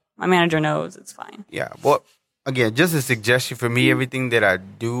know. My manager knows. It's fine. Yeah. Well, again, just a suggestion for me, everything that I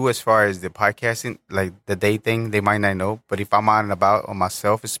do as far as the podcasting, like the day thing, they might not know. But if I'm out and about on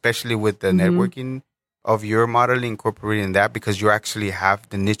myself, especially with the networking of your modeling, incorporating that, because you actually have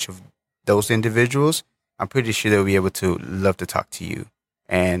the niche of those individuals, I'm pretty sure they'll be able to love to talk to you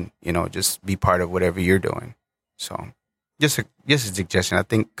and, just be part of whatever you're doing. So just a suggestion, I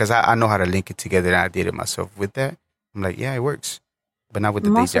think, because I know how to link it together and I did it myself with that. I'm like, yeah, it works. But not with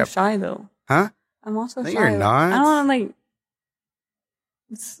the day job. I'm also shy, though. Huh? I'm also shy. You're not. I don't want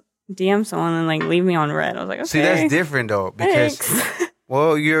to, DM someone and, leave me on red. I was like, okay. See, that's different, though, because, Thanks.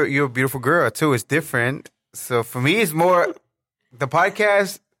 well, you're a beautiful girl, too. It's different. So for me, it's more, the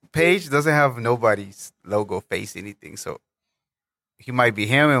podcast page doesn't have nobody's logo, face, anything. So he might be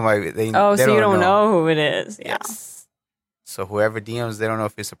him and they so they you don't know who it is. Yeah. Yes. So whoever DMs, they don't know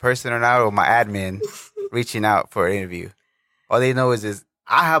if it's a person or not, or my admin reaching out for an interview. All they know is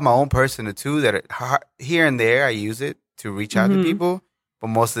I have my own personal too that here and there I use it to reach out to people. But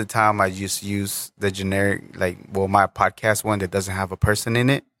most of the time I just use the generic, my podcast one that doesn't have a person in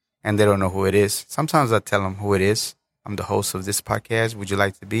it and they don't know who it is. Sometimes I tell them who it is. I'm the host of this podcast. Would you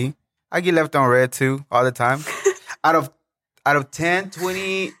like to be? I get left on red too all the time. Out of 10,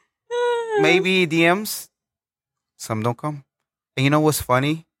 20, maybe DMs, some don't come. And you know what's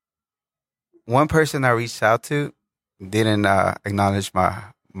funny? One person I reached out to didn't acknowledge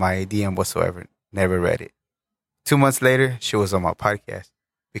my DM whatsoever. Never read it. 2 months later, she was on my podcast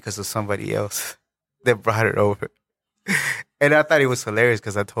because of somebody else that brought it over. And I thought it was hilarious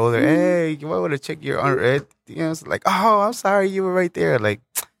because I told her, hey, you might want to check your unread DMs. Like, oh, I'm sorry, you were right there. Like,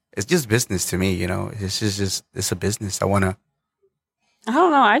 it's just business to me, It's just it's a business. I don't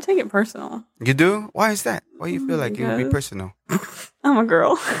know. I take it personal. You do? Why is that? Why do you feel like it would be personal? I'm a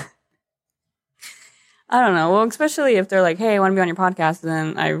girl. I don't know. Well, especially if they're like, hey, I want to be on your podcast. And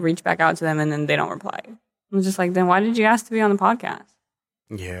then I reach back out to them and then they don't reply. I'm just like, then why did you ask to be on the podcast?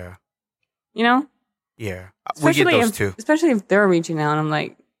 Yeah. Yeah. Especially we get those too. Especially if they're reaching out. I'm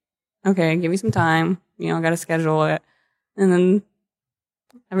like, okay, give me some time. I got to schedule it. And then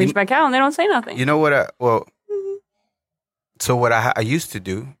I reach back out and they don't say nothing. You know what? So what I used to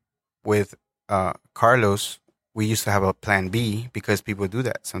do with Carlos, we used to have a plan B because people do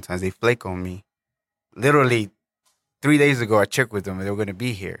that. Sometimes they flake on me. Literally 3 days ago, I checked with them and they were going to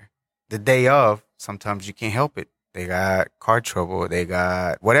be here. The day of, sometimes you can't help it. They got car trouble. They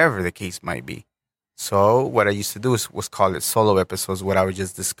got whatever the case might be. So what I used to do was call it solo episodes where I would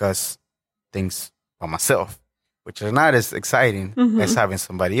just discuss things by myself, which is not as exciting as having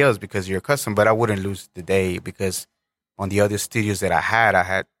somebody else because you're accustomed. But I wouldn't lose the day because on the other studios that I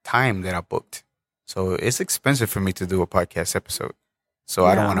had time that I booked. So it's expensive for me to do a podcast episode. So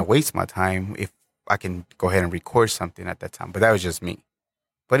I don't want to waste my time if I can go ahead and record something at that time. But that was just me.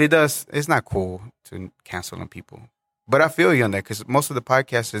 But it's not cool to cancel on people. But I feel you on that because most of the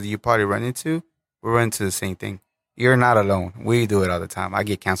podcasters that you probably run into, we run into the same thing. You're not alone. We do it all the time. I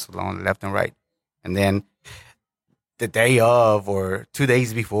get canceled on left and right. And then the day of or 2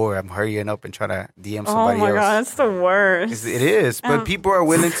 days before, I'm hurrying up and trying to DM somebody else. Oh my God, that's the worst. It is. But people are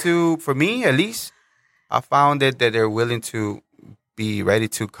willing to, for me at least, I found that they're willing to be ready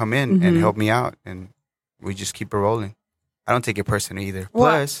to come in and help me out. And we just keep it rolling. I don't take it personal either. Well,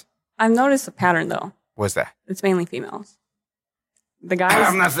 Plus, I've noticed a pattern though. What's that? It's mainly females. The guys.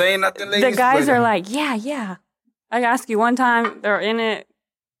 I'm not saying nothing, ladies. The guys are like, yeah. I ask you one time, they're in it,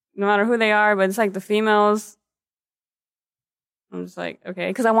 no matter who they are. But it's like the females. I'm just like, okay,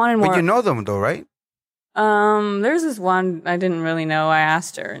 because I wanted more. But you know them though, right? There's this one I didn't really know. I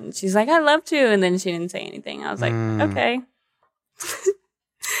asked her, and she's like, "I'd love to," and then she didn't say anything. I was like, okay,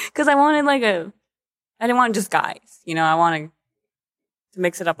 because I wanted I didn't want just guys. I wanted to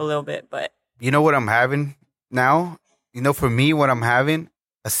mix it up a little bit, but you know what I'm having now? For me, what I'm having,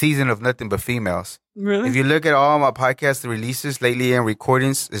 a season of nothing but females. Really? If you look at all my podcast releases lately and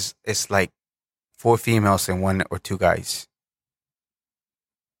recordings, it's like 4 females and 1 or 2 guys.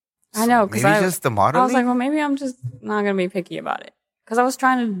 I know, because maybe just the modeling. I was like, well, maybe I'm just not gonna be picky about it, because I was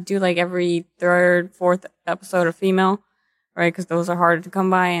trying to do every 3rd, 4th episode of female, right? Because those are harder to come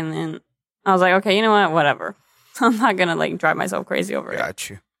by, and then I was like, okay, you know what? Whatever. I'm not gonna drive myself crazy over it. Got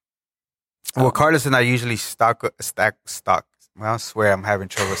you. Well, Carlos and I usually stack. Well, I swear I'm having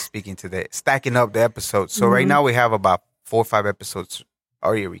trouble speaking today. Stacking up the episodes. So right now we have about 4 or 5 episodes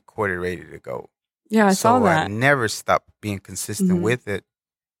already recorded, ready to go. Yeah, I saw that. I never stop being consistent with it.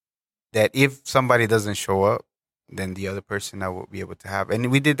 That if somebody doesn't show up, then the other person I will be able to have.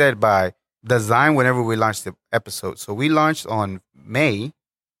 And we did that by design whenever we launched the episode. So we launched on May,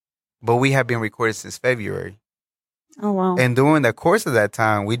 but we have been recorded since February. Oh, wow. And during the course of that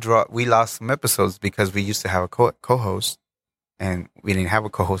time, we lost some episodes because we used to have a co-host, and we didn't have a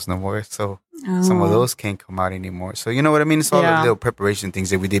co-host no more. So some of those can't come out anymore. So you know what I mean? It's all the little preparation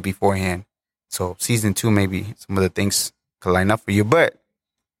things that we did beforehand. So season 2, maybe some of the things could line up for you. But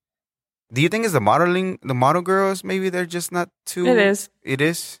Do you think it's the model girls? Maybe they're just not too. It is. It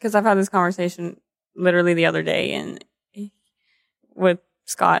is because I've had this conversation literally the other day and with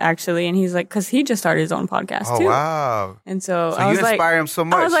Scott actually, and he's like, because he just started his own podcast too. Oh wow! And so I was you inspire him so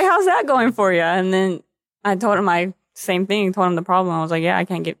much. I was like, how's that going for you? And then I told him my same thing. Told him the problem. I was like, yeah, I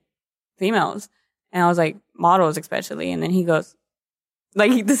can't get females, and I was like, models especially. And then he goes,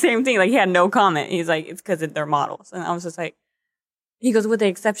 like the same thing. Like he had no comment. He's like, it's because they're models, and I was just like. He goes, with the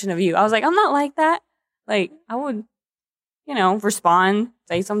exception of you. I was like, I'm not like that. Like, I would, respond,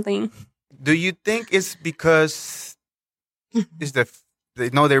 say something. Do you think it's because they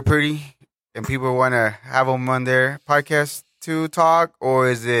know they're pretty and people want to have them on their podcast to talk? Or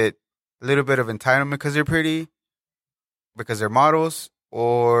is it a little bit of entitlement because they're pretty, because they're models?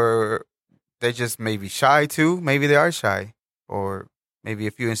 Or they just maybe shy too? Maybe they are shy. Or maybe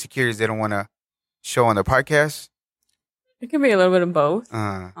a few insecurities they don't want to show on their podcast? It could be a little bit of both.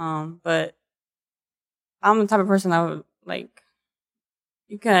 But I'm the type of person that would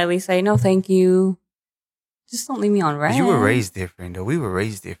you can at least say, no, thank you. Just don't leave me on red. You were raised different, though. We were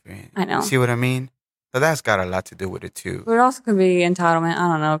raised different. I know. See what I mean? So that's got a lot to do with it, too. But it also could be entitlement. I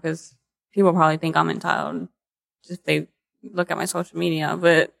don't know, because people probably think I'm entitled if they look at my social media,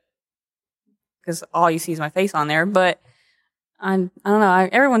 but because all you see is my face on there. But I don't know.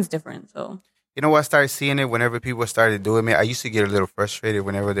 Everyone's different, so. You know what? I started seeing it whenever people started doing it. I used to get a little frustrated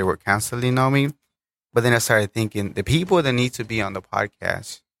whenever they were canceling on me. But then I started thinking, the people that need to be on the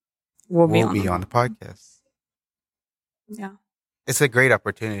podcast will be on the podcast. Yeah. It's a great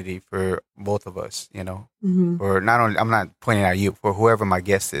opportunity for both of us, Mm-hmm. For not only, I'm not pointing at you, for whoever my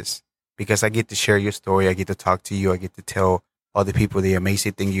guest is. Because I get to share your story. I get to talk to you. I get to tell other people the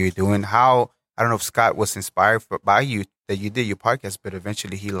amazing thing you're doing. I don't know if Scott was inspired by you that you did your podcast, but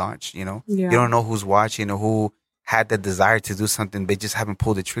eventually he launched, Yeah. You don't know who's watching or who had the desire to do something, but just haven't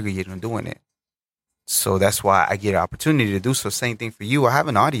pulled the trigger yet on doing it. So that's why I get an opportunity to do so. Same thing for you. I have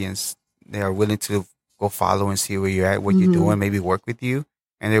an audience. They are willing to go follow and see where you're at, what you're doing, maybe work with you,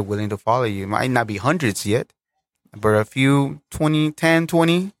 and they're willing to follow you. It might not be hundreds yet, but a few, 10,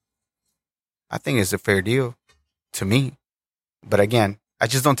 20, I think it's a fair deal to me. But again, I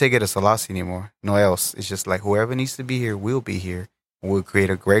just don't take it as a loss anymore. No else. It's just like whoever needs to be here will be here. We'll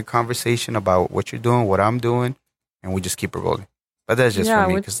create a great conversation about what you're doing, what I'm doing, and we just keep it rolling. But that's just for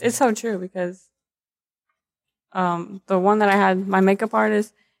me. It's so true because the one that I had, my makeup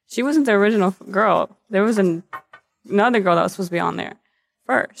artist, she wasn't the original girl. There was another girl that was supposed to be on there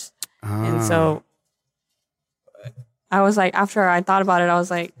first. And so I was like, after I thought about it, I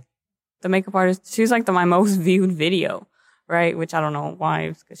was like, the makeup artist, she's like my most viewed video. Right, which I don't know why,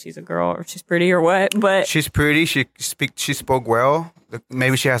 because she's a girl or she's pretty or what, but she's pretty. She spoke well.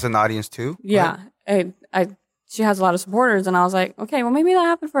 Maybe she has an audience too. Yeah, right? She has a lot of supporters, and I was like, okay, well maybe that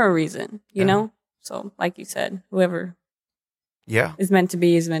happened for a reason, you know. So, like you said, whoever, is meant to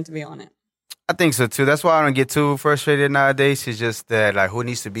be on it. I think so too. That's why I don't get too frustrated nowadays. It's just that who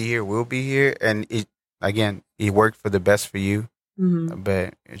needs to be here will be here, and it worked for the best for you. Mm-hmm.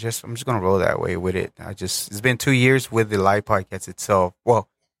 But I'm just gonna roll that way with it. It's been 2 years with the live podcast itself. Well,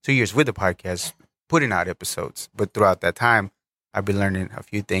 2 years with the podcast, putting out episodes. But throughout that time, I've been learning a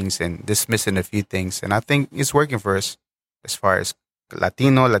few things and dismissing a few things, and I think it's working for us as far as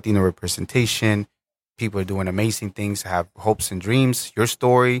Latino representation. People are doing amazing things, have hopes and dreams. Your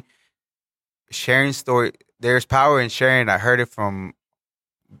story, sharing story. There's power in sharing. I heard it from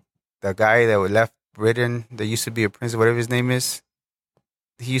the guy that left Britain. That used to be a prince, whatever his name is.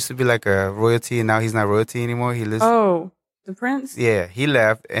 He used to be like a royalty, and now he's not royalty anymore. He lives. Oh, the prince. Yeah, he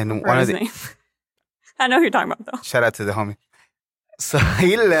left, and one of the. Name. I know who you're talking about, though. Shout out to the homie. So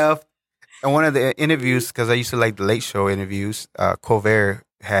he left, and one of the interviews, because I used to like the Late Show interviews. Colbert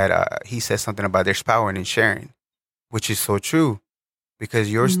had he said something about there's power in sharing, which is so true,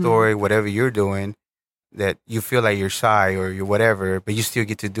 because your story, whatever you're doing, that you feel like you're shy or you're whatever, but you still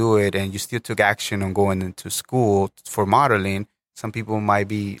get to do it, and you still took action on going into school for modeling. Some people might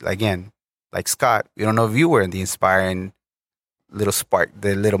be, again, like Scott. We don't know if you were the inspiring little spark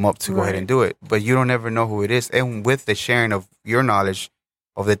that lit him up to go ahead and do it. But you don't ever know who it is. And with the sharing of your knowledge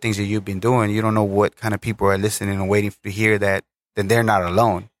of the things that you've been doing, you don't know what kind of people are listening and waiting to hear that they're not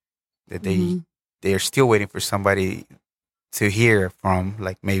alone. That they're still waiting for somebody to hear from,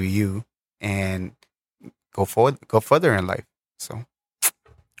 like maybe you, and go further in life. So,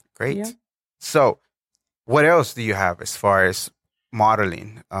 great. Yeah. So, what else do you have as far as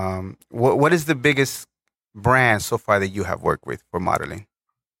modeling? What is the biggest brand so far that you have worked with for modeling?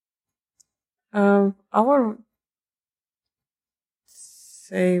 I would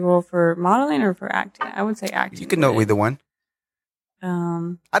say, well, for modeling or for acting, I would say acting. You can know either one.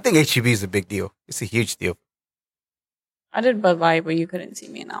 I think HEB is a big deal. It's a huge deal. I did Bud Light, but you couldn't see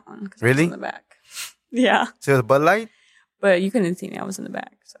me in that one. Really? I was in the back. Yeah. So the Bud Light? But you couldn't see me. I was in the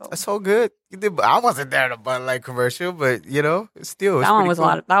back. So that's so good. I wasn't there in the Bud Light commercial, but it's still. That one was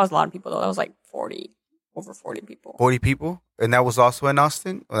cool. That was a lot of people though. That was like over 40 people. 40 people? And that was also in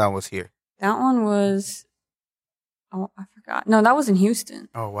Austin? Or that was here? That one was, I forgot. No, that was in Houston.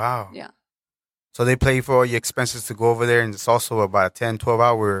 Oh, wow. Yeah. So they pay for all your expenses to go over there, and it's also about a 10,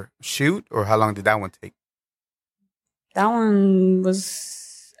 12-hour shoot? Or how long did that one take? That one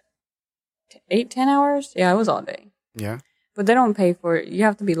was 8, 10 hours. Yeah, it was all day. Yeah. But they don't pay for it. You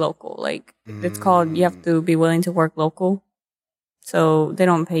have to be local. Like, it's called, you have to be willing to work local. So they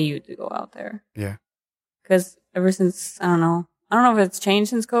don't pay you to go out there. Yeah. Because ever since, I don't know if it's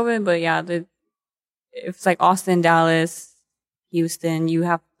changed since COVID, but yeah, if it's like Austin, Dallas, Houston, you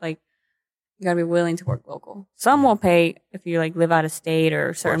have you gotta be willing to work local. Some will pay if you like live out of state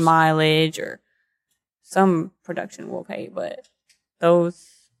or certain mileage, or some production will pay, but those.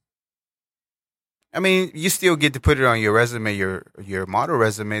 I mean, you still get to put it on your resume, your model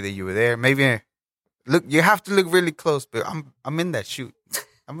resume that you were there. Maybe look, you have to look really close, but I'm in that shoot.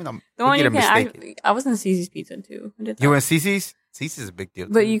 I mean, the one you can. I was in Cece's Pizza too. You were in Cece's? Cece's is a big deal.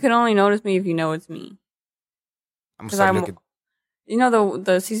 But you can only notice me if you know it's me. I'm sorry. Looking. You know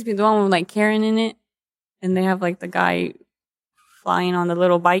the Cece's Pizza, the one with like Karen in it, and they have like the guy flying on the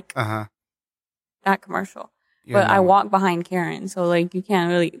little bike. That commercial. But I walk behind Karen, so like you can't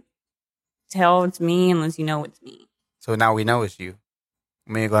really tell it's me unless you know it's me. So now we know it's you.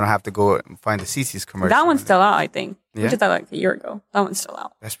 I mean, you're going to have to go and find the Cece's commercial. That one's still out, I think. Yeah? We did that like a year ago. That one's still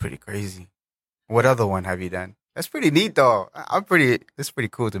out. That's pretty crazy. What other one have you done? That's pretty neat, though. That's pretty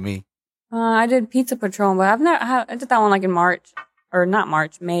cool to me. I did Pizza Patron, but I did that one like in March. Or not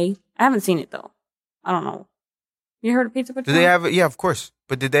March, May. I haven't seen it, though. I don't know. You heard of Pizza Patron? Do they have it? Yeah, of course.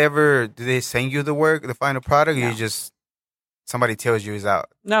 But did they send you the work, the final product, or you just, somebody tells you it's out?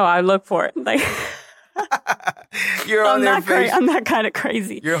 No, I look for it. Like... I'm that kind of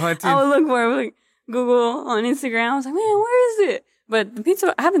crazy. You're hunting. I would look for it, like Google on Instagram. I was like, man, where is it? But the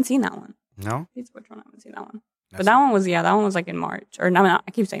pizza, I haven't seen that one. No? Pizza Patron, I haven't seen that one. But that one was like in March. Or no,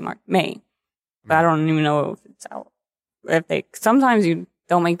 I keep saying March, May. But I don't even know if it's out. Sometimes you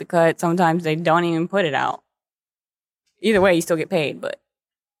don't make the cut. Sometimes they don't even put it out. Either way, you still get paid, but.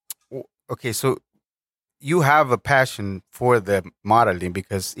 Okay, so you have a passion for the modeling,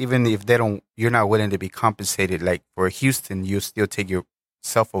 because even if you're not willing to be compensated, like for Houston, you still take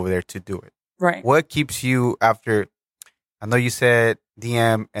yourself over there to do it. Right. What keeps you after, I know you said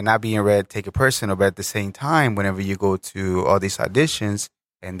DM and not being read, take it personal, but at the same time, whenever you go to all these auditions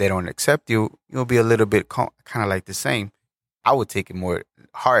and they don't accept you, you'll be a little bit kind of like the same. I would take it more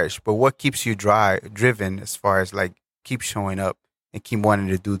harsh, but what keeps you driven as far as like keep showing up and keep wanting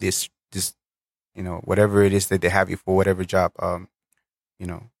to do this, whatever it is that they have you for, whatever job,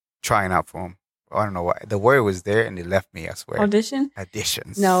 trying out for them. I don't know why. The word was there and it left me, I swear.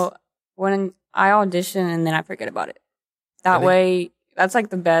 Auditions. No, when I audition and then I forget about it. That way, that's like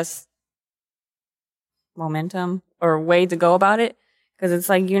the best momentum or way to go about it. Because it's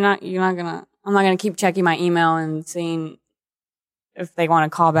like, I'm not going to keep checking my email and seeing if they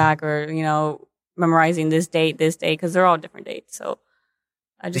want to call back or, memorizing this date, because they're all different dates. So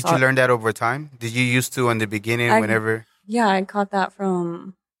Did you learn that over time? Did you used to in the beginning whenever? Yeah, I caught that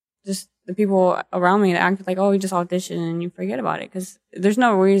from just the people around me that acted like, oh, you just audition and you forget about it. Because there's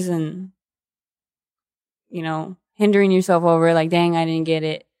no reason, hindering yourself over like, dang, I didn't get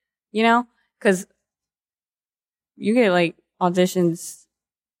it. Because you get like auditions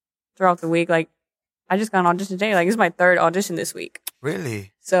throughout the week. Like, I just got an audition today. Like, it's my third audition this week.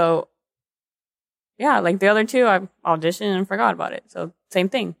 Really? So, yeah, like the other two, I auditioned and forgot about it. So, same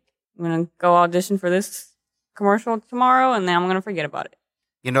thing. I'm going to go audition for this commercial tomorrow, and then I'm going to forget about it.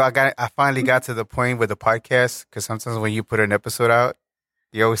 I finally got to the point with the podcast, because sometimes when you put an episode out,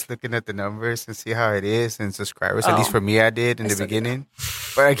 you're always looking at the numbers and see how it is and subscribers. At least for me, I did in the beginning.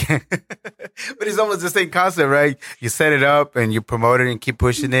 But I can't. But it's almost the same concept, right? You set it up and you promote it and keep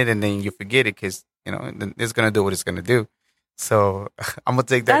pushing it, and then you forget it because, it's going to do what it's going to do. So I'm going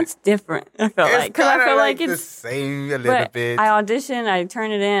to take that. That's different, I feel like. Because I feel like it's the same a little bit. I audition, I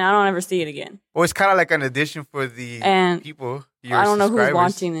turn it in, I don't ever see it again. Well, it's kind of like an audition for the people. I don't know who's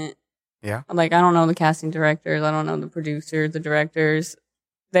watching it. Yeah. Like, I don't know the casting directors. I don't know the producers, the directors.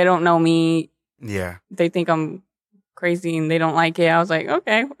 They don't know me. Yeah. They think I'm crazy and they don't like it. I was like,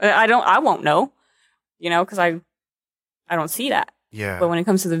 okay. I won't know, because I don't see that. Yeah. But when it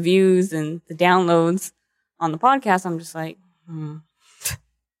comes to the views and the downloads on the podcast, I'm just like,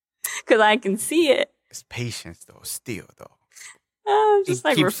 because I can see it. It's patience, though, still, though. Just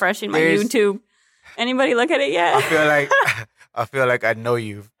like refreshing my YouTube. Anybody look at it yet? I feel like I know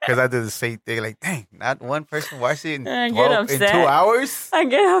you because I do the same thing. Like, dang, not one person watched it in 2 hours. I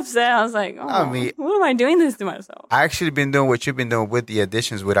get upset. I was like, oh, what am I doing this to myself? I actually been doing what you've been doing with the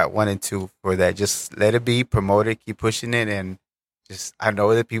additions without wanting to for that. Just let it be, promote it, keep pushing it, and just I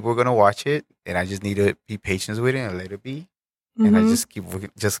know that people are gonna watch it, and I just need to be patient with it and let it be. And I just keep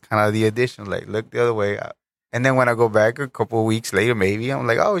just kind of the addition, like look the other way. And then when I go back a couple of weeks later, maybe I'm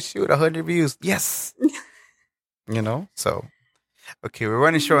like, oh shoot, 100 views, yes. So. Okay, we're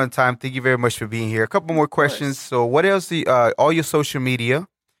running short on time. Thank you very much for being here. A couple more questions. So what else, all your social media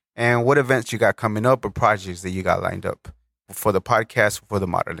and what events you got coming up or projects that you got lined up for the podcast, for the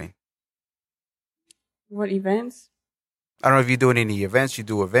modeling? What events? I don't know if you're doing any events, you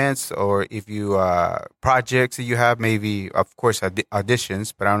do events, or if you, projects that you have, maybe, of course,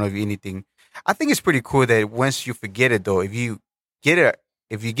 auditions, but I don't know if anything. I think it's pretty cool that once you forget it, though, if you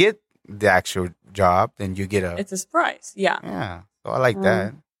get the actual job, then you get it's a surprise. Yeah. Yeah. So I like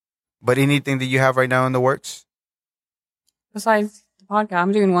that. But anything that you have right now in the works? Besides the podcast,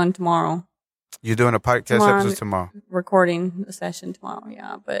 I'm doing one tomorrow. You're doing a podcast episode tomorrow? Recording a session tomorrow,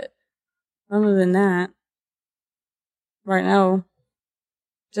 yeah. But other than that, right now,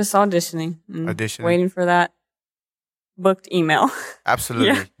 just auditioning. Waiting for that booked email. Absolutely.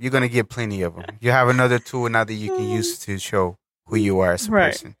 Yeah. You're going to get plenty of them. You have another tool now that you can use to show who you are as a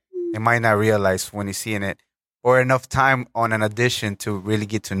person. They might not realize when you're seeing it or enough time on an audition to really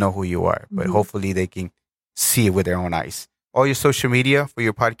get to know who you are. But hopefully they can see it with their own eyes. All your social media for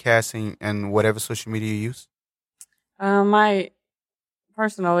your podcasting and whatever social media you use? My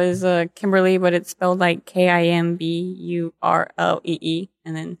personal is Kimberly, but it's spelled like Kimburlee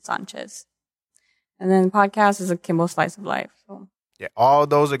and then Sanchez. And then podcast is a Kimbo Slice of Life. So. Yeah, all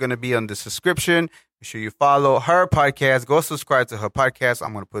those are going to be on the subscription. Make sure you follow her podcast. Go subscribe to her podcast.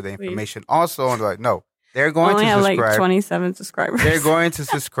 I'm going to put the information also on the they're going to subscribe. Like 27 subscribers. They're going to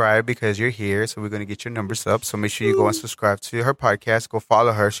subscribe because you're here. So we're going to get your numbers up. So make sure you go and subscribe to her podcast. Go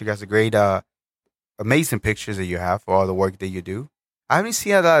follow her. She got a great, amazing pictures that you have for all the work that you do. I haven't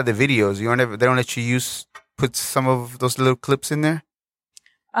seen a lot of the videos. They don't let you put some of those little clips in there?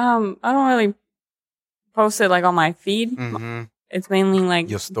 I don't really post it like on my feed. Mm-hmm. It's mainly like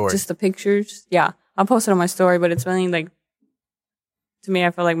your story. Just the pictures. Yeah. I'll post it on my story, but it's mainly like, to me,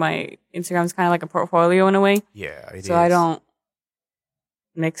 I feel like my Instagram is kind of like a portfolio in a way. Yeah, it is. So I don't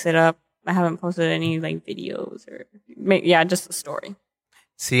mix it up. I haven't posted any like videos or just a story.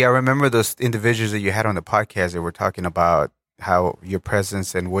 See, I remember those individuals that you had on the podcast that were talking about how your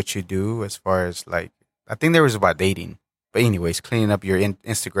presence and what you do as far as like, I think there was about dating. But anyways, cleaning up your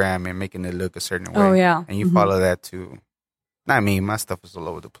Instagram and making it look a certain way. Oh, yeah. And you follow that too. Not me. My stuff is all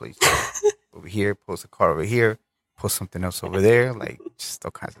over the place. Over here, post a car over here. Post something else over there, like just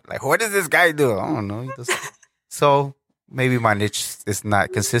all kinds of like, what does this guy do? I don't know. So maybe my niche is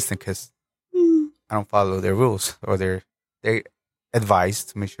not consistent because I don't follow their rules or their advice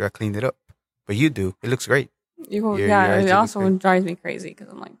to make sure I clean it up. But you do. It looks great. It also drives me crazy because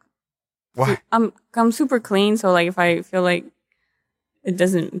I'm like, why? I'm super clean, so like if I feel like it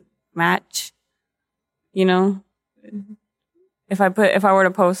doesn't match, if I were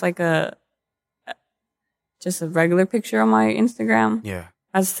to post like just a regular picture on my Instagram. Yeah.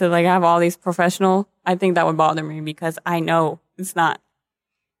 As to like have all these professional, I think that would bother me because I know it's not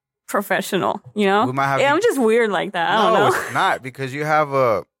professional, I'm just weird like that. I don't know. No, it's not because you have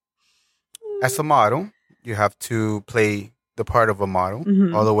as a model, you have to play the part of a model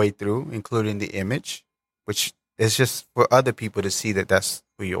all the way through, including the image, which is just for other people to see that that's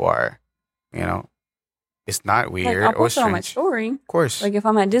who you are, It's not weird I'll post or it on my story. Of course. Like if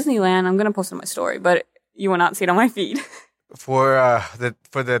I'm at Disneyland, I'm going to post it on my story, but you will not see it on my feed. For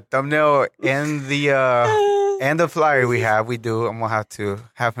the thumbnail and the flyer we do. I'm gonna have to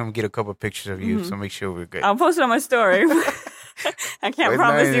have him get a couple of pictures of you, so make sure we're good. I'll post it on my story. I can't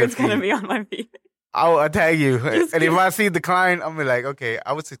promise you it's gonna be on my feed. I'll tag you, and if I see decline, I'm gonna be like, okay,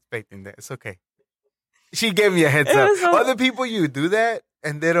 I was expecting that. It's okay. She gave me a heads up. Other people, you do that,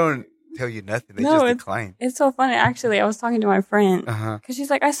 and they don't tell you nothing. They just decline. It's so funny. Actually, I was talking to my friend because she's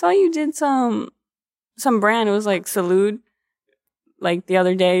like, I saw you did some brand. It was like Salute, like the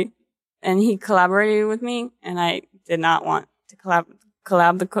other day, and he collaborated with me, and I did not want to collab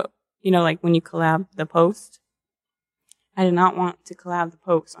like when you collab the post. I did not want to collab the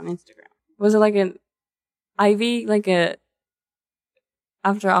post on Instagram. Was it like an IV, like a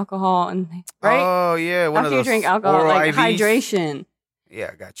after alcohol and right? Oh yeah, one after of those you drink alcohol, like IVs. Hydration. Yeah,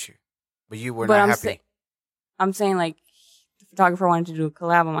 I got you. But you were not happy. I'm saying like photographer wanted to do a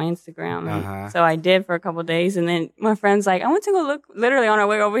collab on my Instagram. And so I did for a couple of days. And then my friend's like, I went to go look literally on our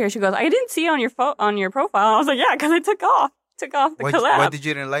way over here. She goes, I didn't see it on your profile. And I was like, yeah, because I took off the collab. What did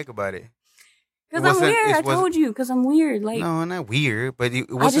you didn't like about it? Because I'm weird. I told you, because I'm weird. Like, no, not weird, but it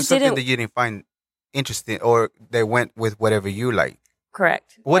wasn't something that you didn't find interesting, or they went with whatever you like.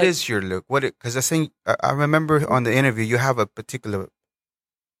 Correct. What is your look? Because I remember on the interview you have a particular,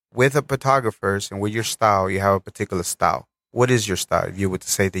 with the photographers and with your style, you have a particular style. What is your style? If you would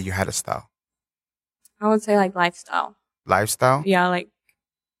say that you had a style, I would say like lifestyle. Lifestyle? Yeah,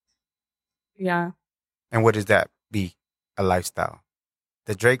 yeah. And what does that be? A lifestyle?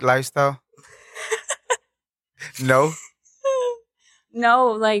 The Drake lifestyle? No.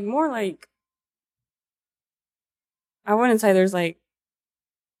 No, like more like, I wouldn't say there's like,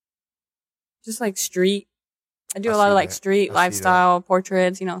 just like street. I do a lot of like street lifestyle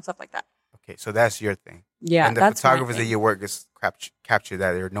portraits, stuff like that. Okay, so that's your thing. Yeah, and the photographers that you work is capture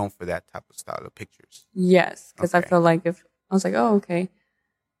that. They're known for that type of style of pictures. Yes, because I feel like if I was like, oh, okay,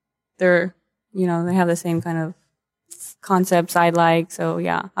 they're, they have the same kind of concepts I like. So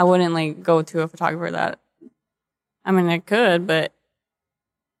yeah, I wouldn't like go to a photographer that, I mean, I could, but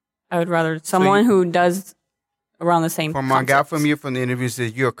I would rather someone who does around the same. From what I got from you from the interviews,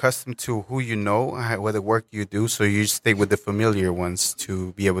 that you're accustomed to who you know, what the work you do, so you stay with the familiar ones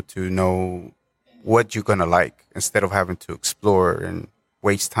to be able to know what you're gonna like, instead of having to explore and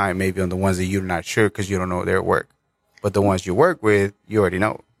waste time maybe on the ones that you're not sure because you don't know their work. But the ones you work with, you already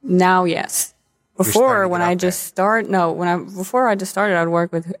know. Now, yes. Before, before I just started, I'd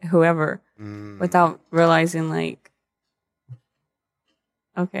work with whoever without realizing like,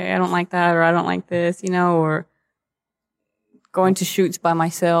 okay, I don't like that, or I don't like this, or going to shoots by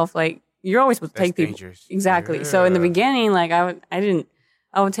myself. Like, you're always supposed to take people. Dangerous. Exactly. Yeah. So in the beginning, like I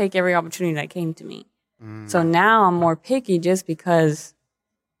would take every opportunity that came to me. So now I'm more picky just because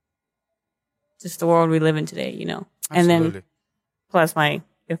just the world we live in today, Absolutely. And then plus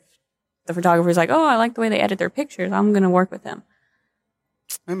if the photographer's like, oh, I like the way they edit their pictures, I'm going to work with them.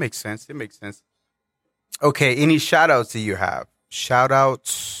 It makes sense. Okay. Any shout outs that you have? Shout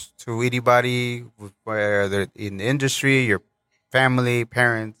outs to anybody, whether in the industry, your family,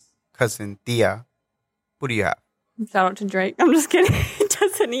 parents, cousin, tia. Who do you have? Shout out to Drake. I'm just kidding. He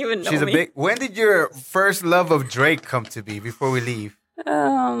doesn't even know me. When did your first love of Drake come to be, before we leave?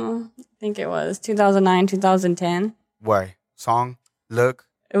 I think it was 2009, 2010. Why? Song? Look?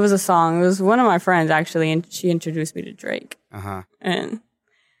 It was a song. It was one of my friends, actually, and she introduced me to Drake. And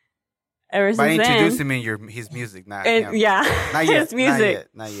ever since then... By introducing me his music, not him. Yeah. Not yet. His music.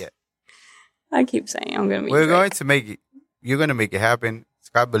 Not yet. I keep saying I'm going to meet We're Drake. going to make it. You're going to make it happen.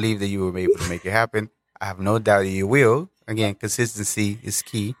 Scott believed that you will be able to make it happen. I have no doubt that you will. Again, consistency is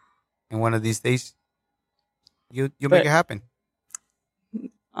key. And one of these days, you'll make it happen.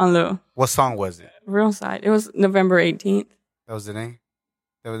 What song was it? Real Side. It was November 18th. That was the name?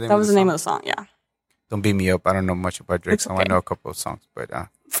 That was the name of the song, yeah. Don't beat me up. I don't know much about Drake, so I know a couple of songs. But I'm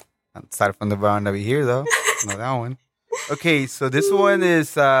started from the bottom over here, though. Know that one. Okay, so this one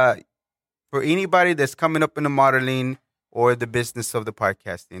is for anybody that's coming up in the modeling or the business of the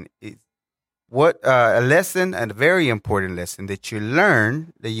podcasting. What a lesson, and a very important lesson that you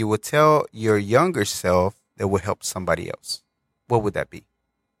learn that you would tell your younger self that would help somebody else. What would that be?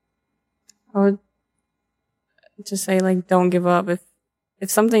 I would just say, like, don't give up. If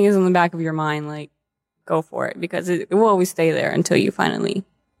something is in the back of your mind, like, go for it, because it will always stay there until you finally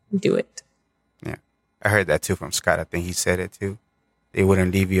do it. Yeah. I heard that too from Scott. I think he said it too. They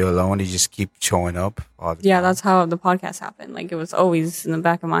wouldn't leave you alone. They just keep showing up all the time. Yeah, that's how the podcast happened. Like, it was always in the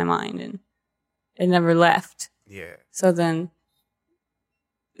back of my mind, and it never left. Yeah. So then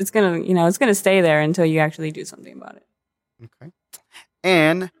it's gonna stay there until you actually do something about it. Okay.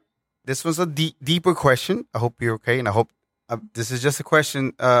 And this was a deeper question. I hope you're okay. And I hope this is just a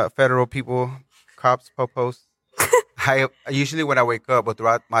question, federal people, cops, popos. I usually when I wake up or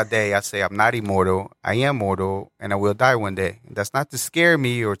throughout my day, I say I'm not immortal. I am mortal, and I will die one day. And that's not to scare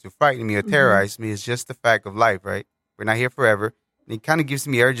me or to frighten me or terrorize me. It's just the fact of life, right? We're not here forever. And it kind of gives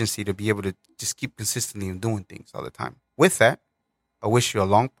me urgency to be able to just keep consistently doing things all the time. With that, I wish you a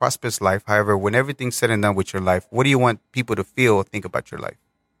long, prosperous life. However, when everything's said and done with your life, what do you want people to feel or think about your life?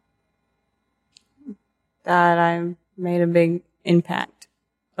 That I made a big impact.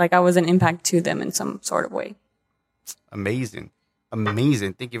 Like I was an impact to them in some sort of way. Amazing.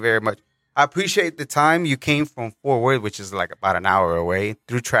 Thank you very much. I appreciate the time. You came from Fort Worth, which is like about an hour away,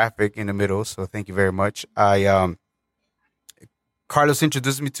 through traffic in the middle. So thank you very much. Carlos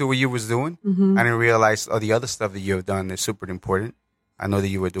introduced me to what you was doing. I didn't realize all the other stuff that you have done is super important. I know that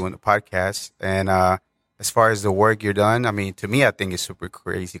you were doing the podcast, and as far as the work you're done, I mean, to me, I think it's super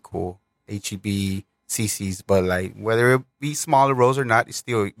crazy cool. HEB, CC's, Bud Light, whether it be smaller roles or not, it's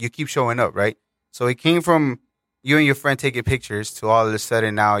still, you keep showing up, right? So it came from you and your friend taking pictures to all of a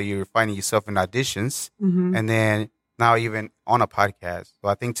sudden now you're finding yourself in auditions and then now even on a podcast. So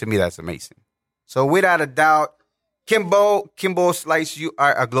I think to me that's amazing. So without a doubt, Kimbo Slice, you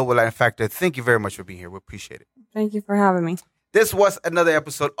are a Global Latin Factor. Thank you very much for being here. We appreciate it. Thank you for having me. This was another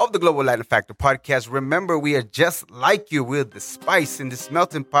episode of the Global Latin Factor podcast. Remember, we are just like you. We're the spice in this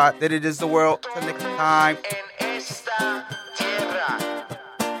melting pot that it is the world. Till next time.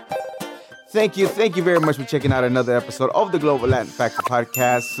 Thank you very much for checking out another episode of the Global Latin Factor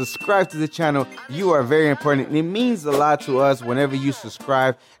podcast. Subscribe to the channel. You are very important, and it means a lot to us whenever you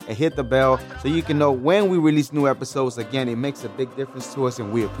subscribe and hit the bell so you can know when we release new episodes. Again, it makes a big difference to us,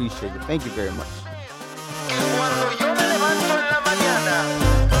 and we appreciate it. Thank you very much.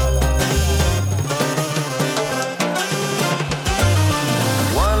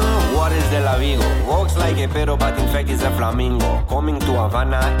 Walks like a pedo, but in fact he's a flamingo. Coming to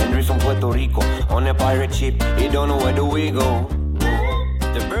Havana, Henry from Puerto Rico. On a pirate ship, he don't know where do we go.